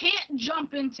 you can't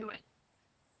jump into it.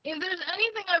 If there's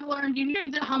anything I've learned, you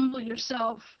need to humble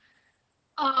yourself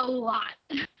a lot.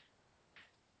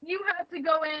 You have to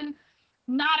go in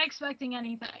not expecting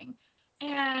anything.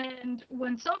 And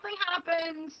when something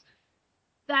happens,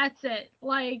 that's it.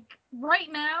 Like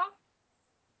right now,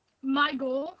 my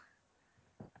goal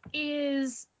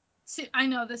is I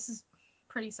know this is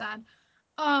pretty sad.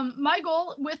 My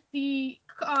goal with the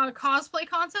cosplay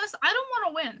contest, I don't want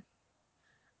to win.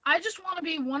 I just want to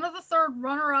be one of the third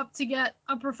runner up to get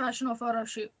a professional photo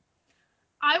shoot.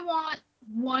 I want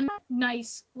one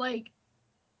nice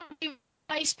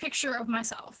picture of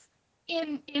myself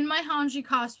in my Hanji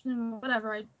costume,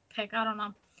 whatever I pick. I don't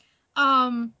know.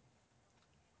 Um,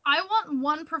 I want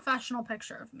one professional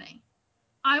picture of me.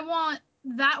 I want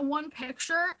that one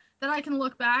picture that I can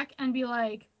look back and be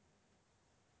like,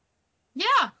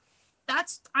 yeah,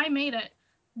 that's I made it.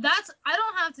 That's I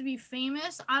don't have to be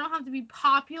famous. I don't have to be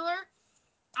popular.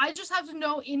 I just have to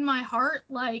know in my heart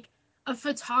like a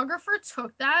photographer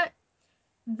took that.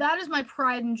 That is my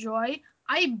pride and joy.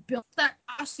 I built that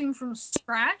costume from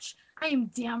scratch. I am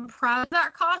damn proud of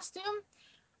that costume.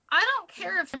 I don't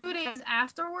care if 2 days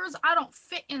afterwards I don't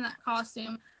fit in that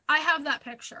costume. I have that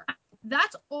picture.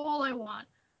 That's all I want.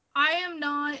 I am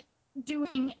not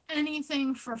doing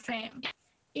anything for fame.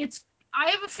 It's I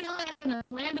have a feeling I'm gonna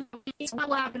land in my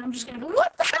lap and I'm just gonna go,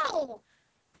 what the hell?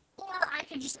 Or I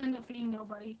could just end up being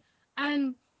nobody.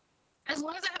 And as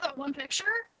long as I have that one picture,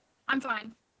 I'm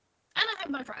fine. And I have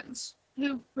my friends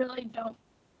who really don't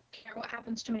care what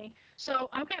happens to me. So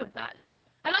I'm okay with that.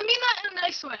 And I mean that in a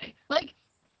nice way. Like,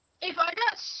 if I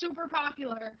got super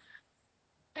popular,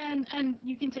 and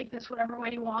you can take this whatever way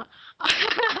you want,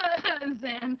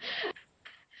 Zan.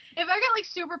 if I get like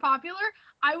super popular,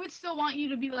 I would still want you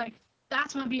to be like,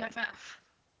 that's my BFF.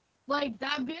 Like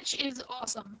that bitch is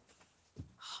awesome.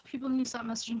 People need to stop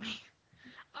messaging me.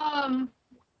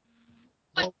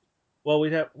 Well,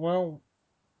 we'd have. Well,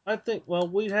 I think. Well,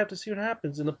 we'd have to see what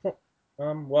happens in the point.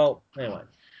 Well, anyway.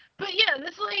 But yeah,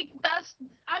 that's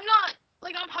I'm not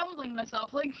like I'm humbling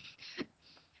myself. Like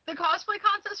the cosplay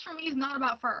contest for me is not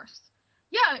about first.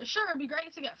 Yeah, sure, it'd be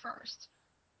great to get first,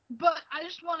 but I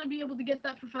just want to be able to get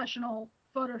that professional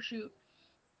photo shoot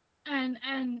and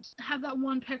have that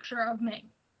one picture of me.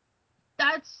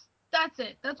 That's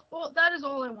it. That's all. That is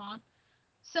all I want.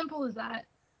 Simple as that.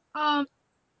 Um,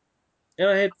 And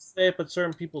I hate to say it, but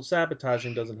certain people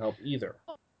sabotaging doesn't help either.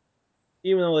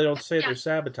 Even though they don't say yeah, they're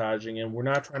sabotaging, and we're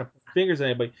not trying to point fingers at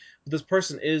anybody, but this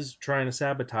person is trying to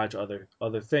sabotage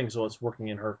other things, so it's working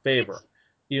in her favor,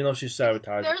 even though she's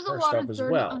sabotaging there's a her lot stuff of as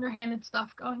dirty, well. underhanded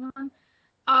stuff going on.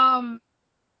 Um,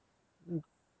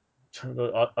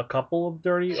 A couple of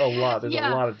dirty, a lot. There's a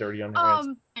yeah. lot of dirty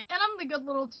underhands. And I'm the good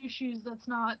little two shoes that's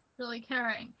not really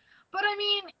caring. But I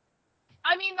mean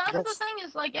that's the That's thing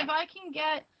is like if I can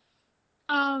get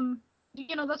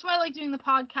that's why I like doing the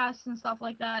podcasts and stuff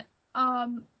like that.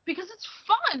 Because it's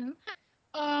fun.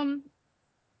 Um,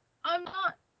 I'm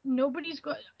not. Nobody's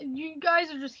going. You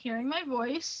guys are just hearing my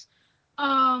voice.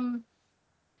 Um,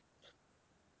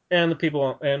 and the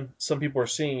people and some people are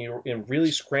seeing you in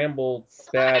really scrambled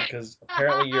bad because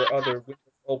apparently your other window's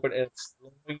open and it's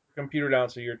slowing your computer down,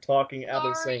 so you're talking out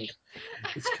of sorry, sync.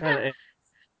 It's kind of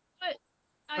but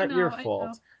not your I know.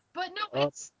 fault. But no, Uh,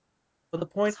 but the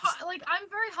point is, like I'm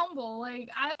very humble. Like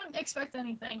I don't expect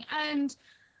anything, and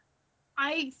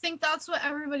I think that's what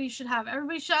everybody should have.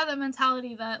 Everybody should have that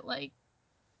mentality that like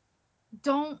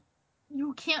don't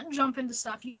you can't jump into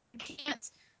stuff. You can't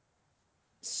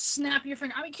snap your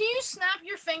finger. I mean, can you snap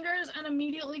your fingers and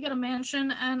immediately get a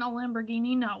mansion and a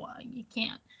Lamborghini? No, you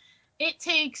can't. It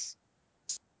takes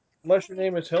unless your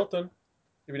name is Hilton,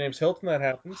 if your name's Hilton, that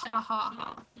happens. ha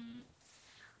ha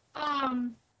ha.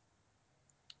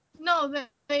 No,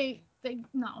 they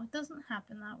no, it doesn't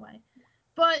happen that way.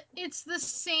 But it's the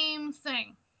same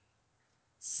thing.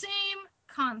 Same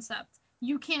concept.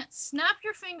 You can't snap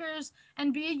your fingers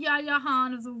and be a Yaya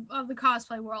Han of the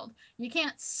cosplay world. You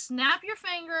can't snap your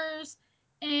fingers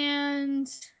and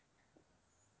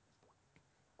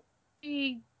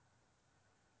be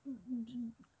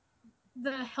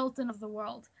the Hilton of the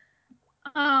world.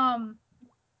 Um,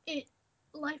 it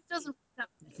life doesn't work that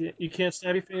way. You can't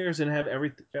snap your fingers and have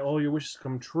all your wishes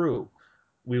come true.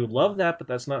 We would love that, but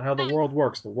that's not how the world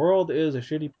works. The world is a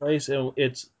shitty place, and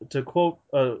it's to quote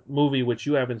a movie which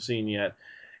you haven't seen yet.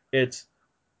 It's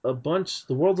the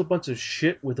world's a bunch of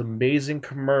shit with amazing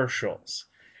commercials,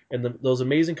 and those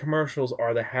amazing commercials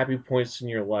are the happy points in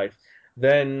your life.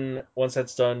 Then once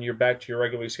that's done, you're back to your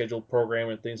regularly scheduled program,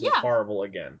 and things look Yeah, horrible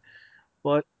again.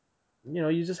 But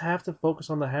you just have to focus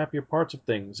on the happier parts of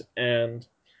things, and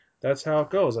that's how it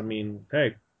goes. I mean,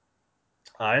 hey,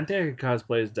 I think I could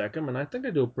cosplay as Deckham, and I think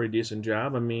I do a pretty decent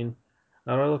job. I mean,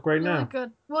 how do I look right you look now?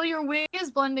 good. Well, your wig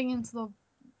is blending into the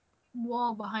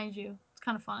wall behind you. It's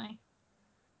kind of funny.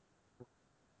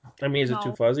 I mean, is it too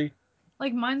No, fuzzy?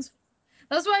 like mine's.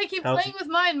 That's why I keep How's playing with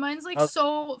mine. Mine's like how's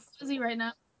so fuzzy right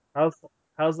now. how's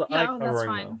how's the eye Yeah, oh, that's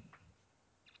covering though? fine.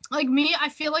 Like me, I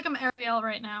feel like I'm Ariel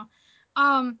right now.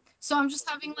 So I'm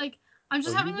Oh,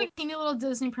 just you having look. like a teeny little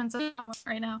Disney princess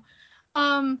right now.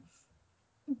 Um,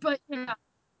 but yeah,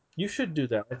 You should do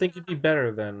that. I think you'd be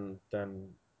better than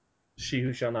she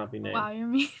who shall not be named. wow, you're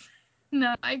mean.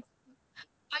 No, I'm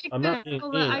not being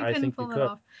mean. I I couldn't think you pull that could.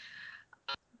 off.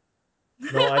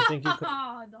 No, I think you could.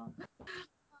 Don't.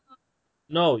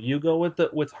 No, you go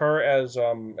with her as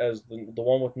the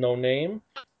one with no name,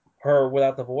 her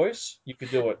without the voice. You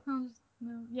could do it.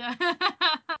 No, yeah.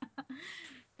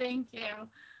 Thank you.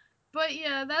 But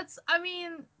yeah, I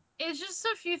mean, it's just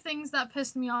a few things that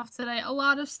pissed me off today. A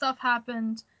lot of stuff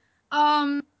happened.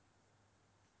 Um,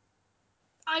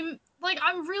 I'm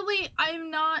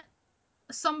not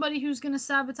somebody who's gonna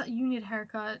sabotage. You need a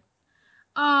haircut.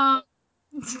 Um,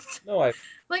 No, I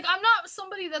like I'm not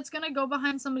somebody that's gonna go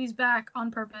behind somebody's back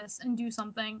on purpose and do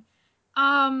something.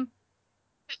 Um,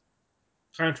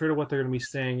 contrary to what they're going to be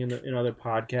saying in other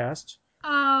podcasts.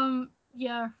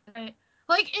 yeah, right.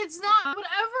 Like it's not whatever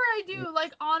I do.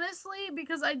 Like honestly,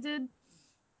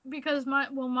 because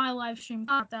my live stream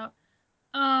popped out.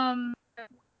 Um,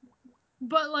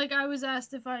 but like I was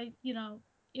asked if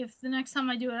if the next time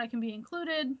I do it I can be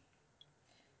included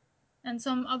and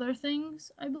some other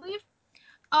things I believe.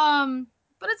 Um,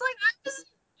 but it's like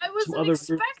I Some wasn't other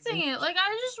weird expecting it. things. Like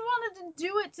I just wanted to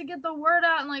do it to get the word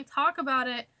out and like talk about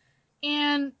it.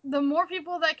 And the more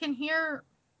people that can hear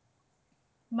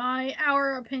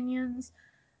our opinions,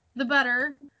 the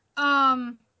better.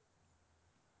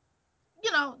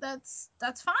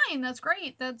 That's fine. That's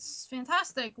great. That's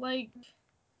fantastic.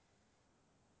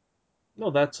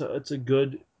 No, it's a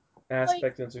good Like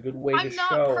aspect and it's a good way to I'm not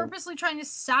show. purposely trying to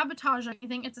sabotage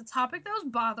anything. It's a topic that was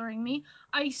bothering me.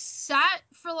 I sat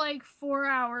for like 4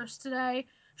 hours today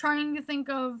trying to think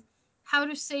of how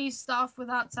to say stuff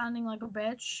without sounding like a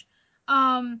bitch.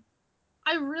 Um,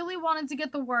 I really wanted to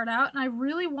get the word out and I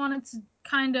really wanted to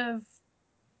kind of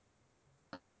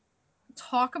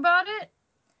talk about it.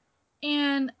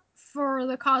 And for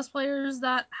the cosplayers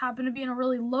that happen to be in a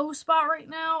really low spot right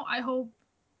now, I hope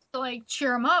to like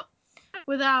cheer them up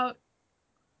without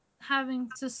having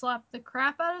to slap the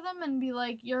crap out of them and be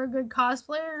like, "You're a good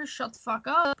cosplayer, shut the fuck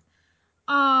up."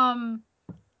 Um,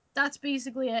 that's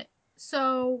basically it.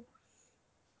 So,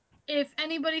 if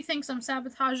anybody thinks I'm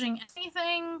sabotaging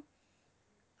anything,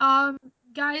 um,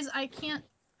 guys, I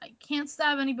can't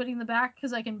stab anybody in the back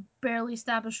because I can barely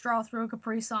stab a straw through a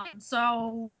Capri Sun.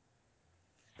 So,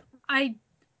 I,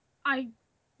 I,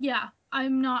 yeah,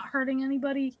 I'm not hurting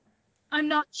anybody. I'm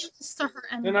not in this to hurt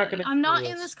They're not anybody. going to I'm not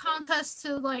hear in this this. contest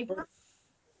to like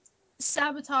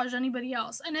sabotage anybody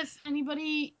else. And if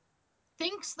anybody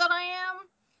thinks that I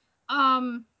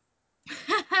am,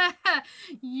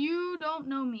 you don't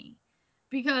know me.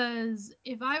 Because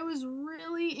if I was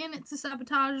really in it to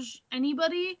sabotage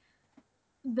anybody,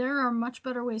 there are much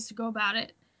better ways to go about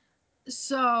it.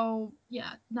 So,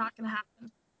 yeah, not gonna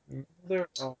happen.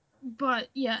 Oh, But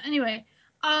yeah, anyway,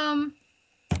 um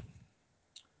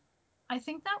I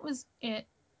think that was it.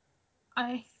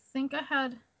 I think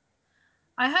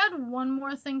I had one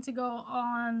more thing to go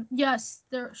on. Yes,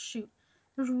 There's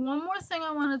one more thing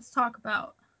I wanted to talk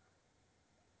about.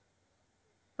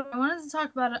 But I wanted to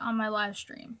talk about it on my live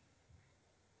stream.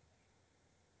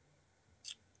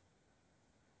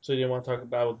 so you didn't want to talk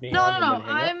about it with me No, on no, and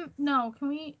then no. hang up? Can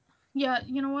we Yeah,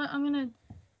 you know what?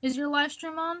 Is your live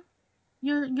stream on?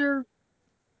 Your Okay,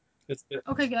 It's good.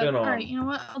 been All right, on. you know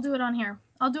what? I'll do it on here.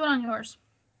 I'll do it on yours.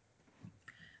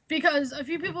 Because a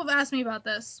few people have asked me about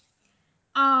this.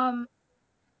 Um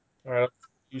All right,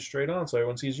 you straight on so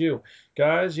everyone sees you.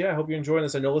 Guys, yeah, I hope you're enjoying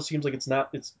this. I know this seems like it's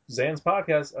Zan's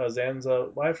podcast, Zan's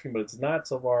live stream, but it's not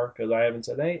so far because I haven't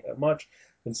said any much.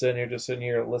 Been sitting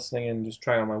here listening and just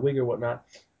trying on my wig or whatnot.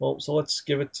 Well, so let's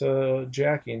give it to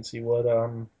Jackie and see what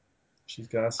she's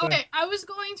got to say. okay, I was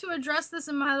going to address this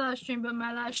in my live stream, but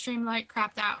my live stream like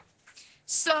crapped out.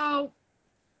 So,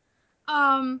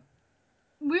 um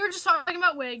we were just talking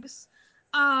about wigs.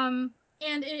 And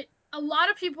a lot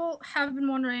of people have been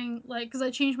wondering, like, because I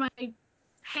change my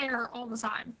hair all the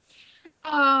time.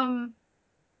 Um,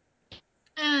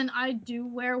 and I do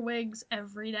wear wigs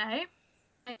every day.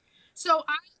 So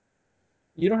I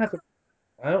You don't have to.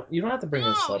 I don't. You don't have to bring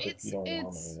this no, up if you don't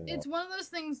want to. You know. it's one of those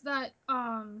things that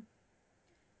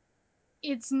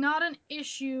it's not an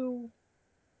issue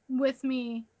with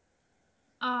me.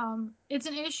 It's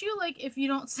an issue like if you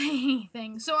don't say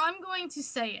anything. So I'm going to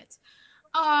say it.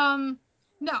 Um,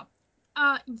 no.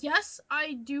 Yes,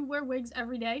 I do wear wigs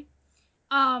every day.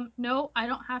 No, I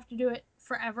don't have to do it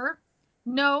forever.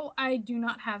 No, I do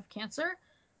not have cancer.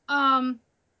 Um,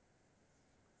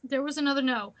 there was another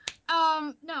no.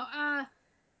 No,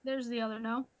 there's the other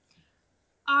no.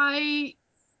 I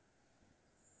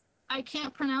I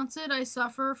can't pronounce it. I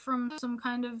suffer from some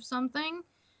kind of something.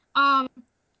 Um,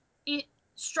 it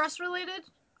stress related.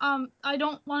 I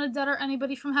don't want to deter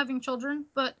anybody from having children,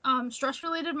 but stress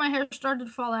related, my hair started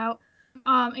to fall out.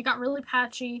 It got really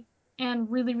patchy and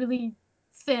really, really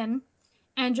thin,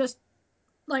 and just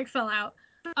like fell out.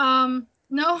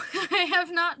 No, I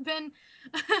have not been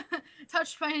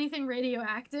touched by anything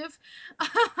radioactive.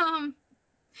 Um,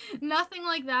 Nothing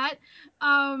like that.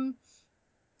 Um,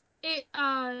 it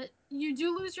You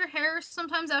do lose your hair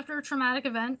sometimes after a traumatic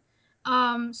event.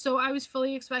 So I was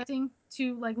fully expecting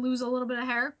to like lose a little bit of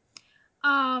hair.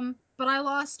 But I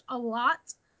lost lot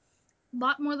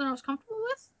more than I was comfortable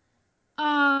with.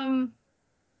 Um,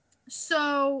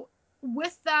 so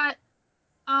with that,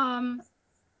 um,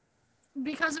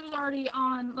 because it was already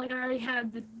on, like I already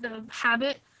had the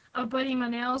habit of biting my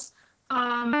nails,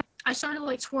 I started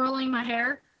like twirling my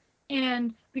hair.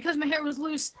 And because my hair was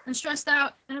loose and stressed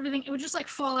out and everything, it would just like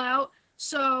fall out.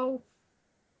 So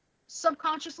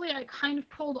subconsciously, I kind of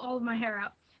pulled all of my hair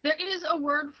out. There is a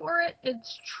word for it.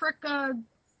 It's tricha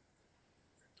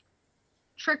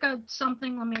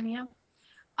something lamania.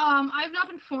 I've not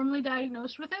been formally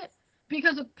diagnosed with it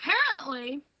because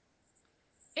apparently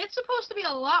it's supposed to be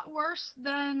a lot worse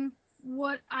than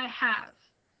what I have.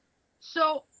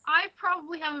 So I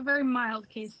probably have a very mild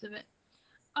case of it.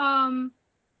 Um,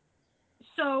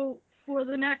 so for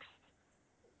the next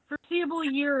foreseeable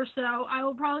year or so, I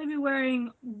will probably be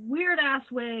wearing weird ass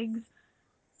wigs.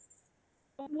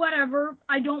 Whatever,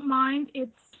 I don't mind.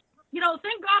 It's, thank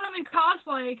God I'm in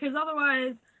cosplay, because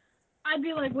otherwise I'd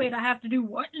be like, wait, I have to do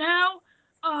what now?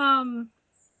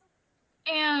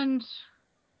 And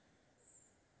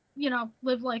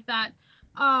live like that.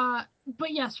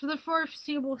 But yes, for the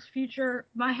foreseeable future,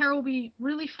 my hair will be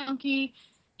really funky,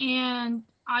 and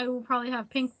I will probably have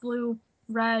pink, blue,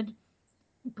 red,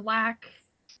 black,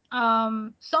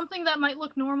 something that might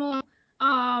look normal,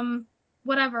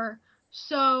 whatever.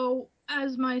 So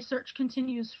as my search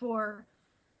continues for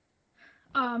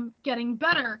getting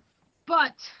better,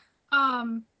 but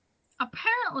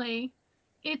apparently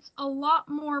it's a lot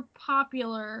more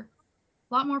popular.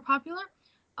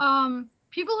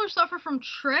 People who suffer from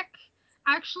trick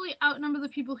actually outnumber the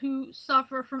people who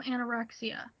suffer from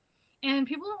anorexia. And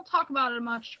people don't talk about it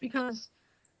much because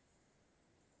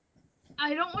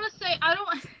I don't want to say,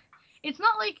 it's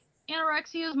not like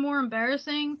anorexia is more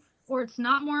embarrassing or it's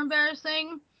not more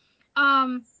embarrassing.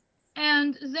 And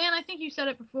Zan, I think you said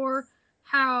it before,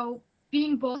 how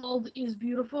being bald is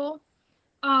beautiful.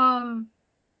 And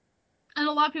a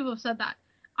lot of people have said that.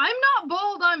 I'm not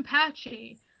bald, I'm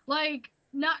patchy. Like,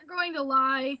 not going to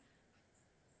lie,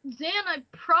 Zan, I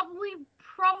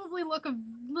probably look a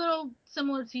little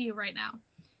similar to you right now.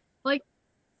 Like,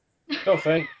 No,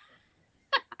 thank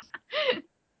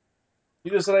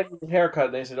you. Just said I need a haircut,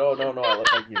 and they said, "Oh no, I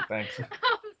look like you." Thanks. no,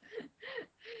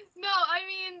 I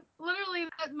mean literally,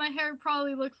 my hair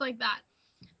probably looks like that.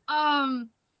 And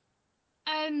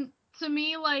to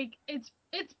me, like it's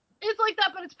like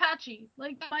that, but it's patchy.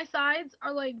 Like my sides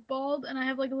are like bald, and I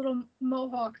have like a little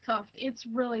mohawk tuft. It's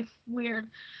really weird.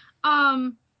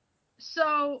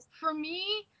 So for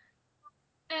me,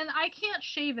 and I can't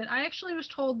shave it. I actually was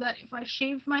told that if I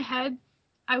shaved my head,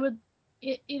 I would.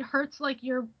 It hurts like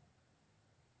you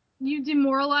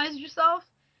demoralize yourself.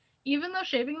 Even though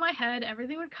shaving my head,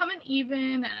 everything would come in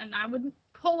even, and I wouldn't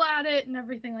pull at it and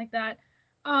everything like that.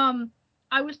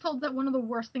 I was told that one of the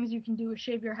worst things you can do is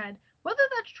shave your head. Whether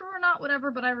that's true or not,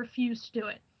 whatever, but I refuse to do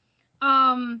it.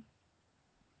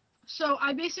 So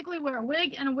I basically wear a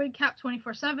wig and a wig cap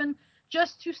 24/7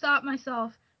 just to stop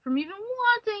myself from even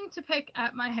wanting to pick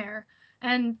at my hair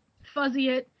and fuzzy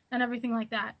it and everything like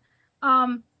that.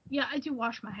 Yeah, I do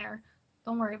wash my hair.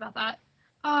 Don't worry about that.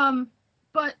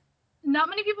 But not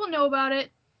many people know about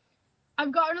it.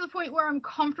 I've gotten to the point where I'm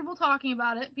comfortable talking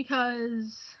about it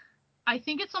because I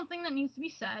think it's something that needs to be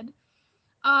said.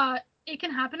 It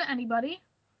can happen to anybody.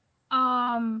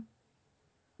 But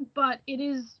it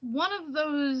is one of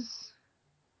those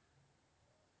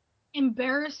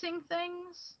embarrassing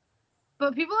things.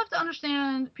 But people have to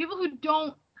understand, people who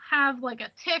don't have like a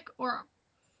tick or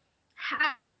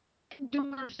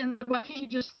don't understand, why can't you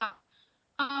just stop?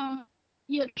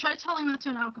 Yeah, try telling that to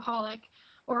an alcoholic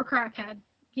or a crackhead.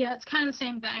 Yeah, it's kind of the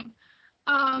same thing.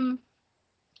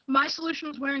 My solution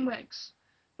was wearing wigs.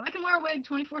 If I can wear a wig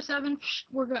 24/7,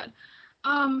 we're good.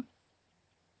 I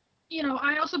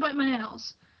also bite my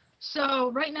nails.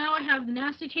 So right now I have the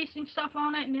nasty tasting stuff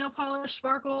on it, nail polish,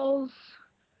 sparkles.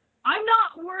 I'm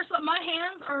not worse. My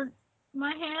hands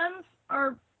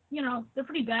are, they're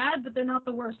pretty bad, but they're not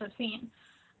the worst I've seen.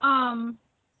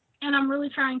 And I'm really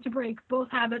trying to break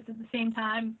both habits at the same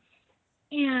time.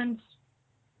 And,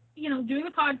 doing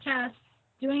the podcast,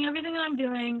 doing everything that I'm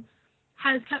doing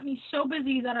has kept me so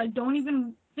busy that I don't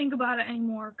even think about it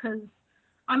anymore because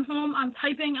I'm home, I'm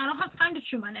typing, I don't have time to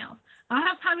chew my nails. I don't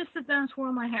have time to sit there and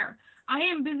twirl my hair. I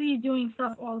am busy doing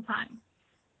stuff all the time.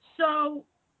 So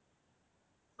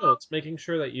No, it's making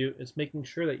sure that you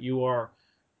are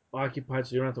occupied,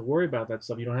 so you don't have to worry about that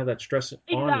stuff. You don't have that stress on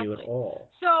you at exactly. all.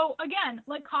 So again,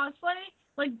 like cosplay,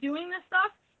 like doing this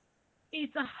stuff,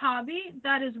 it's a hobby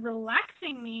that is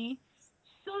relaxing me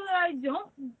so that I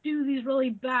don't do these really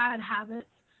bad habits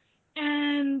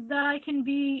and that I can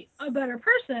be a better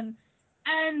person.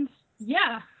 And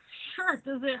yeah, sure,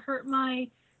 does it hurt my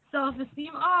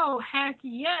self-esteem? Oh, heck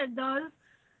yeah, it does.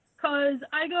 Because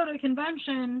I go to a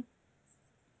convention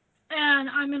and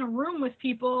I'm in a room with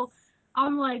people,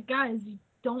 I'm like, guys,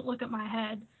 don't look at my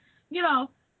head,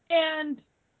 and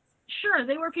sure,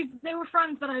 they were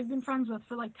friends that I've been friends with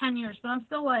for like 10 years, but I'm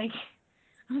still like,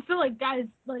 guys,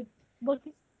 like, look,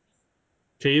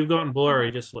 Okay, you've gone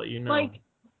blurry, just to let you know. like,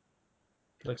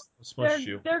 Like smushed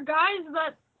you. they're guys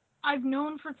that I've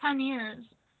known for 10 years,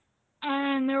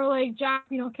 and they were like, Jack,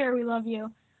 we don't care, we love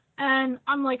you, and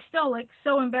I'm like, still like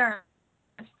so embarrassed,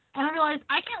 and I realized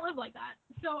I can't live like that,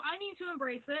 so I need to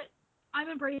embrace it. I'm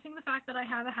embracing the fact that I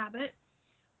have a habit.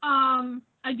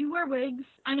 I do wear wigs.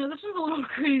 I know this one's a little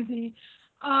crazy.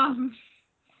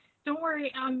 Don't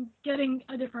worry, I'm getting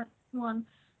a different one.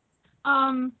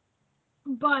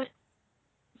 But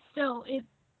still,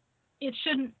 it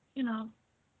shouldn't,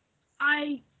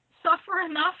 I suffer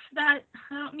enough that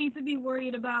I don't need to be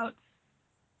worried about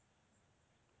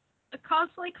a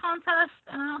cosplay contest,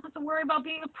 and I don't have to worry about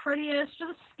being the prettiest or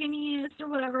the skinniest or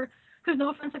whatever. Because no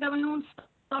offense, I got my own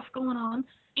stuff going on,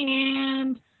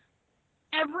 and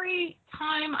every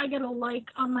time I get a like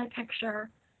on my picture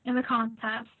in the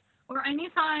contest, or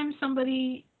anytime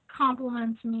somebody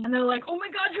compliments me and they're like, "Oh my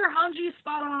God, your Hanji is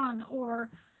spot on," or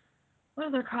what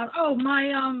are their called? Oh,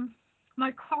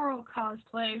 my Carl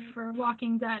cosplay for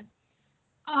Walking Dead.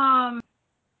 Um,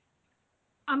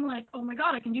 I'm like, "Oh my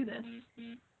God, I can do this."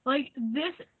 Like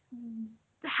this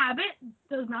habit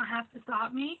does not have to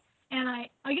stop me, and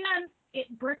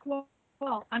it brick wall.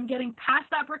 I'm getting past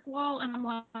that brick wall, and I'm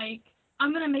like,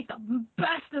 I'm gonna make the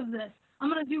best of this. I'm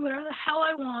gonna do whatever the hell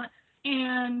I want,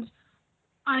 and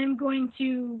I'm going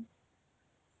to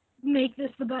make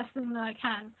this the best thing that I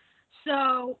can.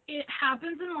 So it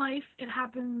happens in life. It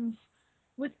happens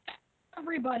with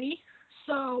everybody.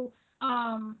 So,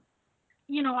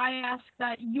 I ask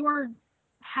that your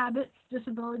habits,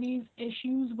 disabilities,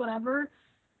 issues, whatever,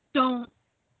 don't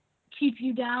keep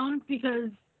you down, because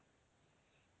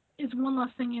it's one less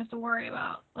thing you have to worry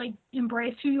about. Like,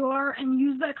 embrace who you are and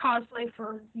use that cosplay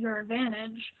for your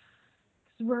advantage,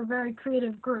 because we're a very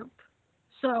creative group.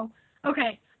 So,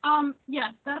 okay,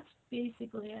 yeah, that's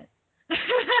basically it.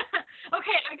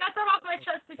 Okay, I got that off my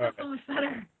chest to All feel right. so much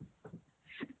better.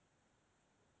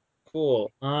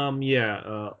 Cool.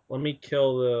 Yeah. Let me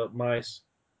kill the mice.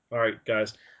 All right,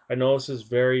 guys. I know this is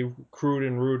very crude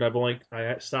and rude.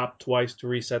 I stopped twice to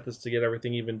reset this to get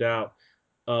everything evened out.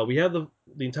 We have the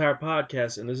entire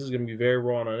podcast, and this is going to be very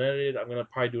raw and unedited. I'm going to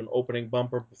probably do an opening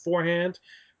bumper beforehand,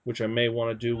 which I may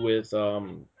want to do with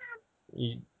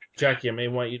Jackie. I may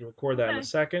want you to record that in a Okay.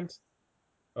 second.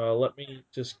 Let me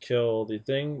just kill the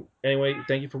thing. Anyway,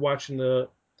 thank you for watching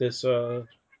this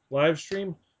live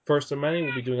stream. First of many.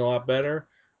 We'll be doing a lot better.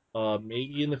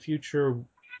 Maybe in the future,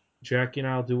 Jackie and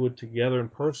I'll do it together in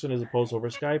person as opposed to over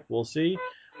Skype. We'll see.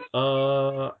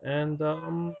 And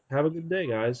have a good day,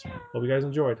 guys. Hope you guys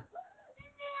enjoyed.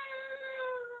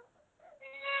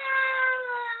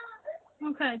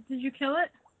 Okay, did you kill it?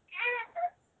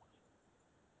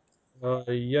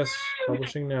 Yes,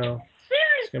 publishing now.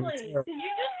 It's gonna be Seriously, terrible. did you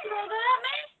just throw that at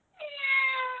me?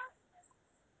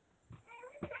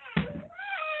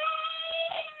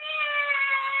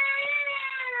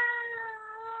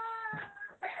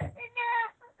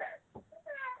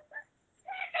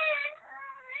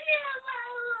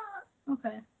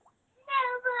 Okay.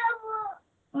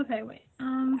 Okay, wait.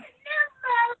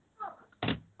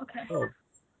 Okay.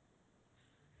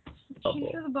 Oh, She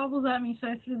threw the bubbles at me, so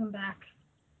I threw them back.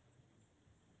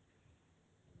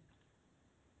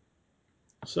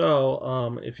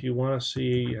 so if you want to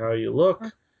see how you look,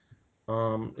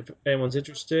 if anyone's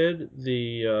interested,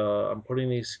 I'm putting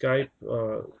the Skype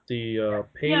Yeah,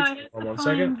 page. I have On to one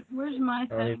second. find. Where's my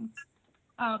I need, thing?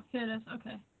 Oh, here it is.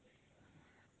 Okay.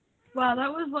 Wow,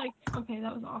 that was like. Okay,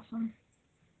 that was awesome.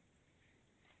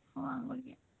 Hold on, what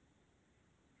again?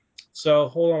 so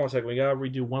hold on one second. We gotta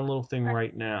redo one little thing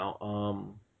right now.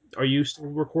 Are you still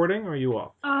recording or are you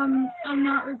off? I'm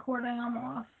not recording. I'm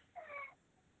off.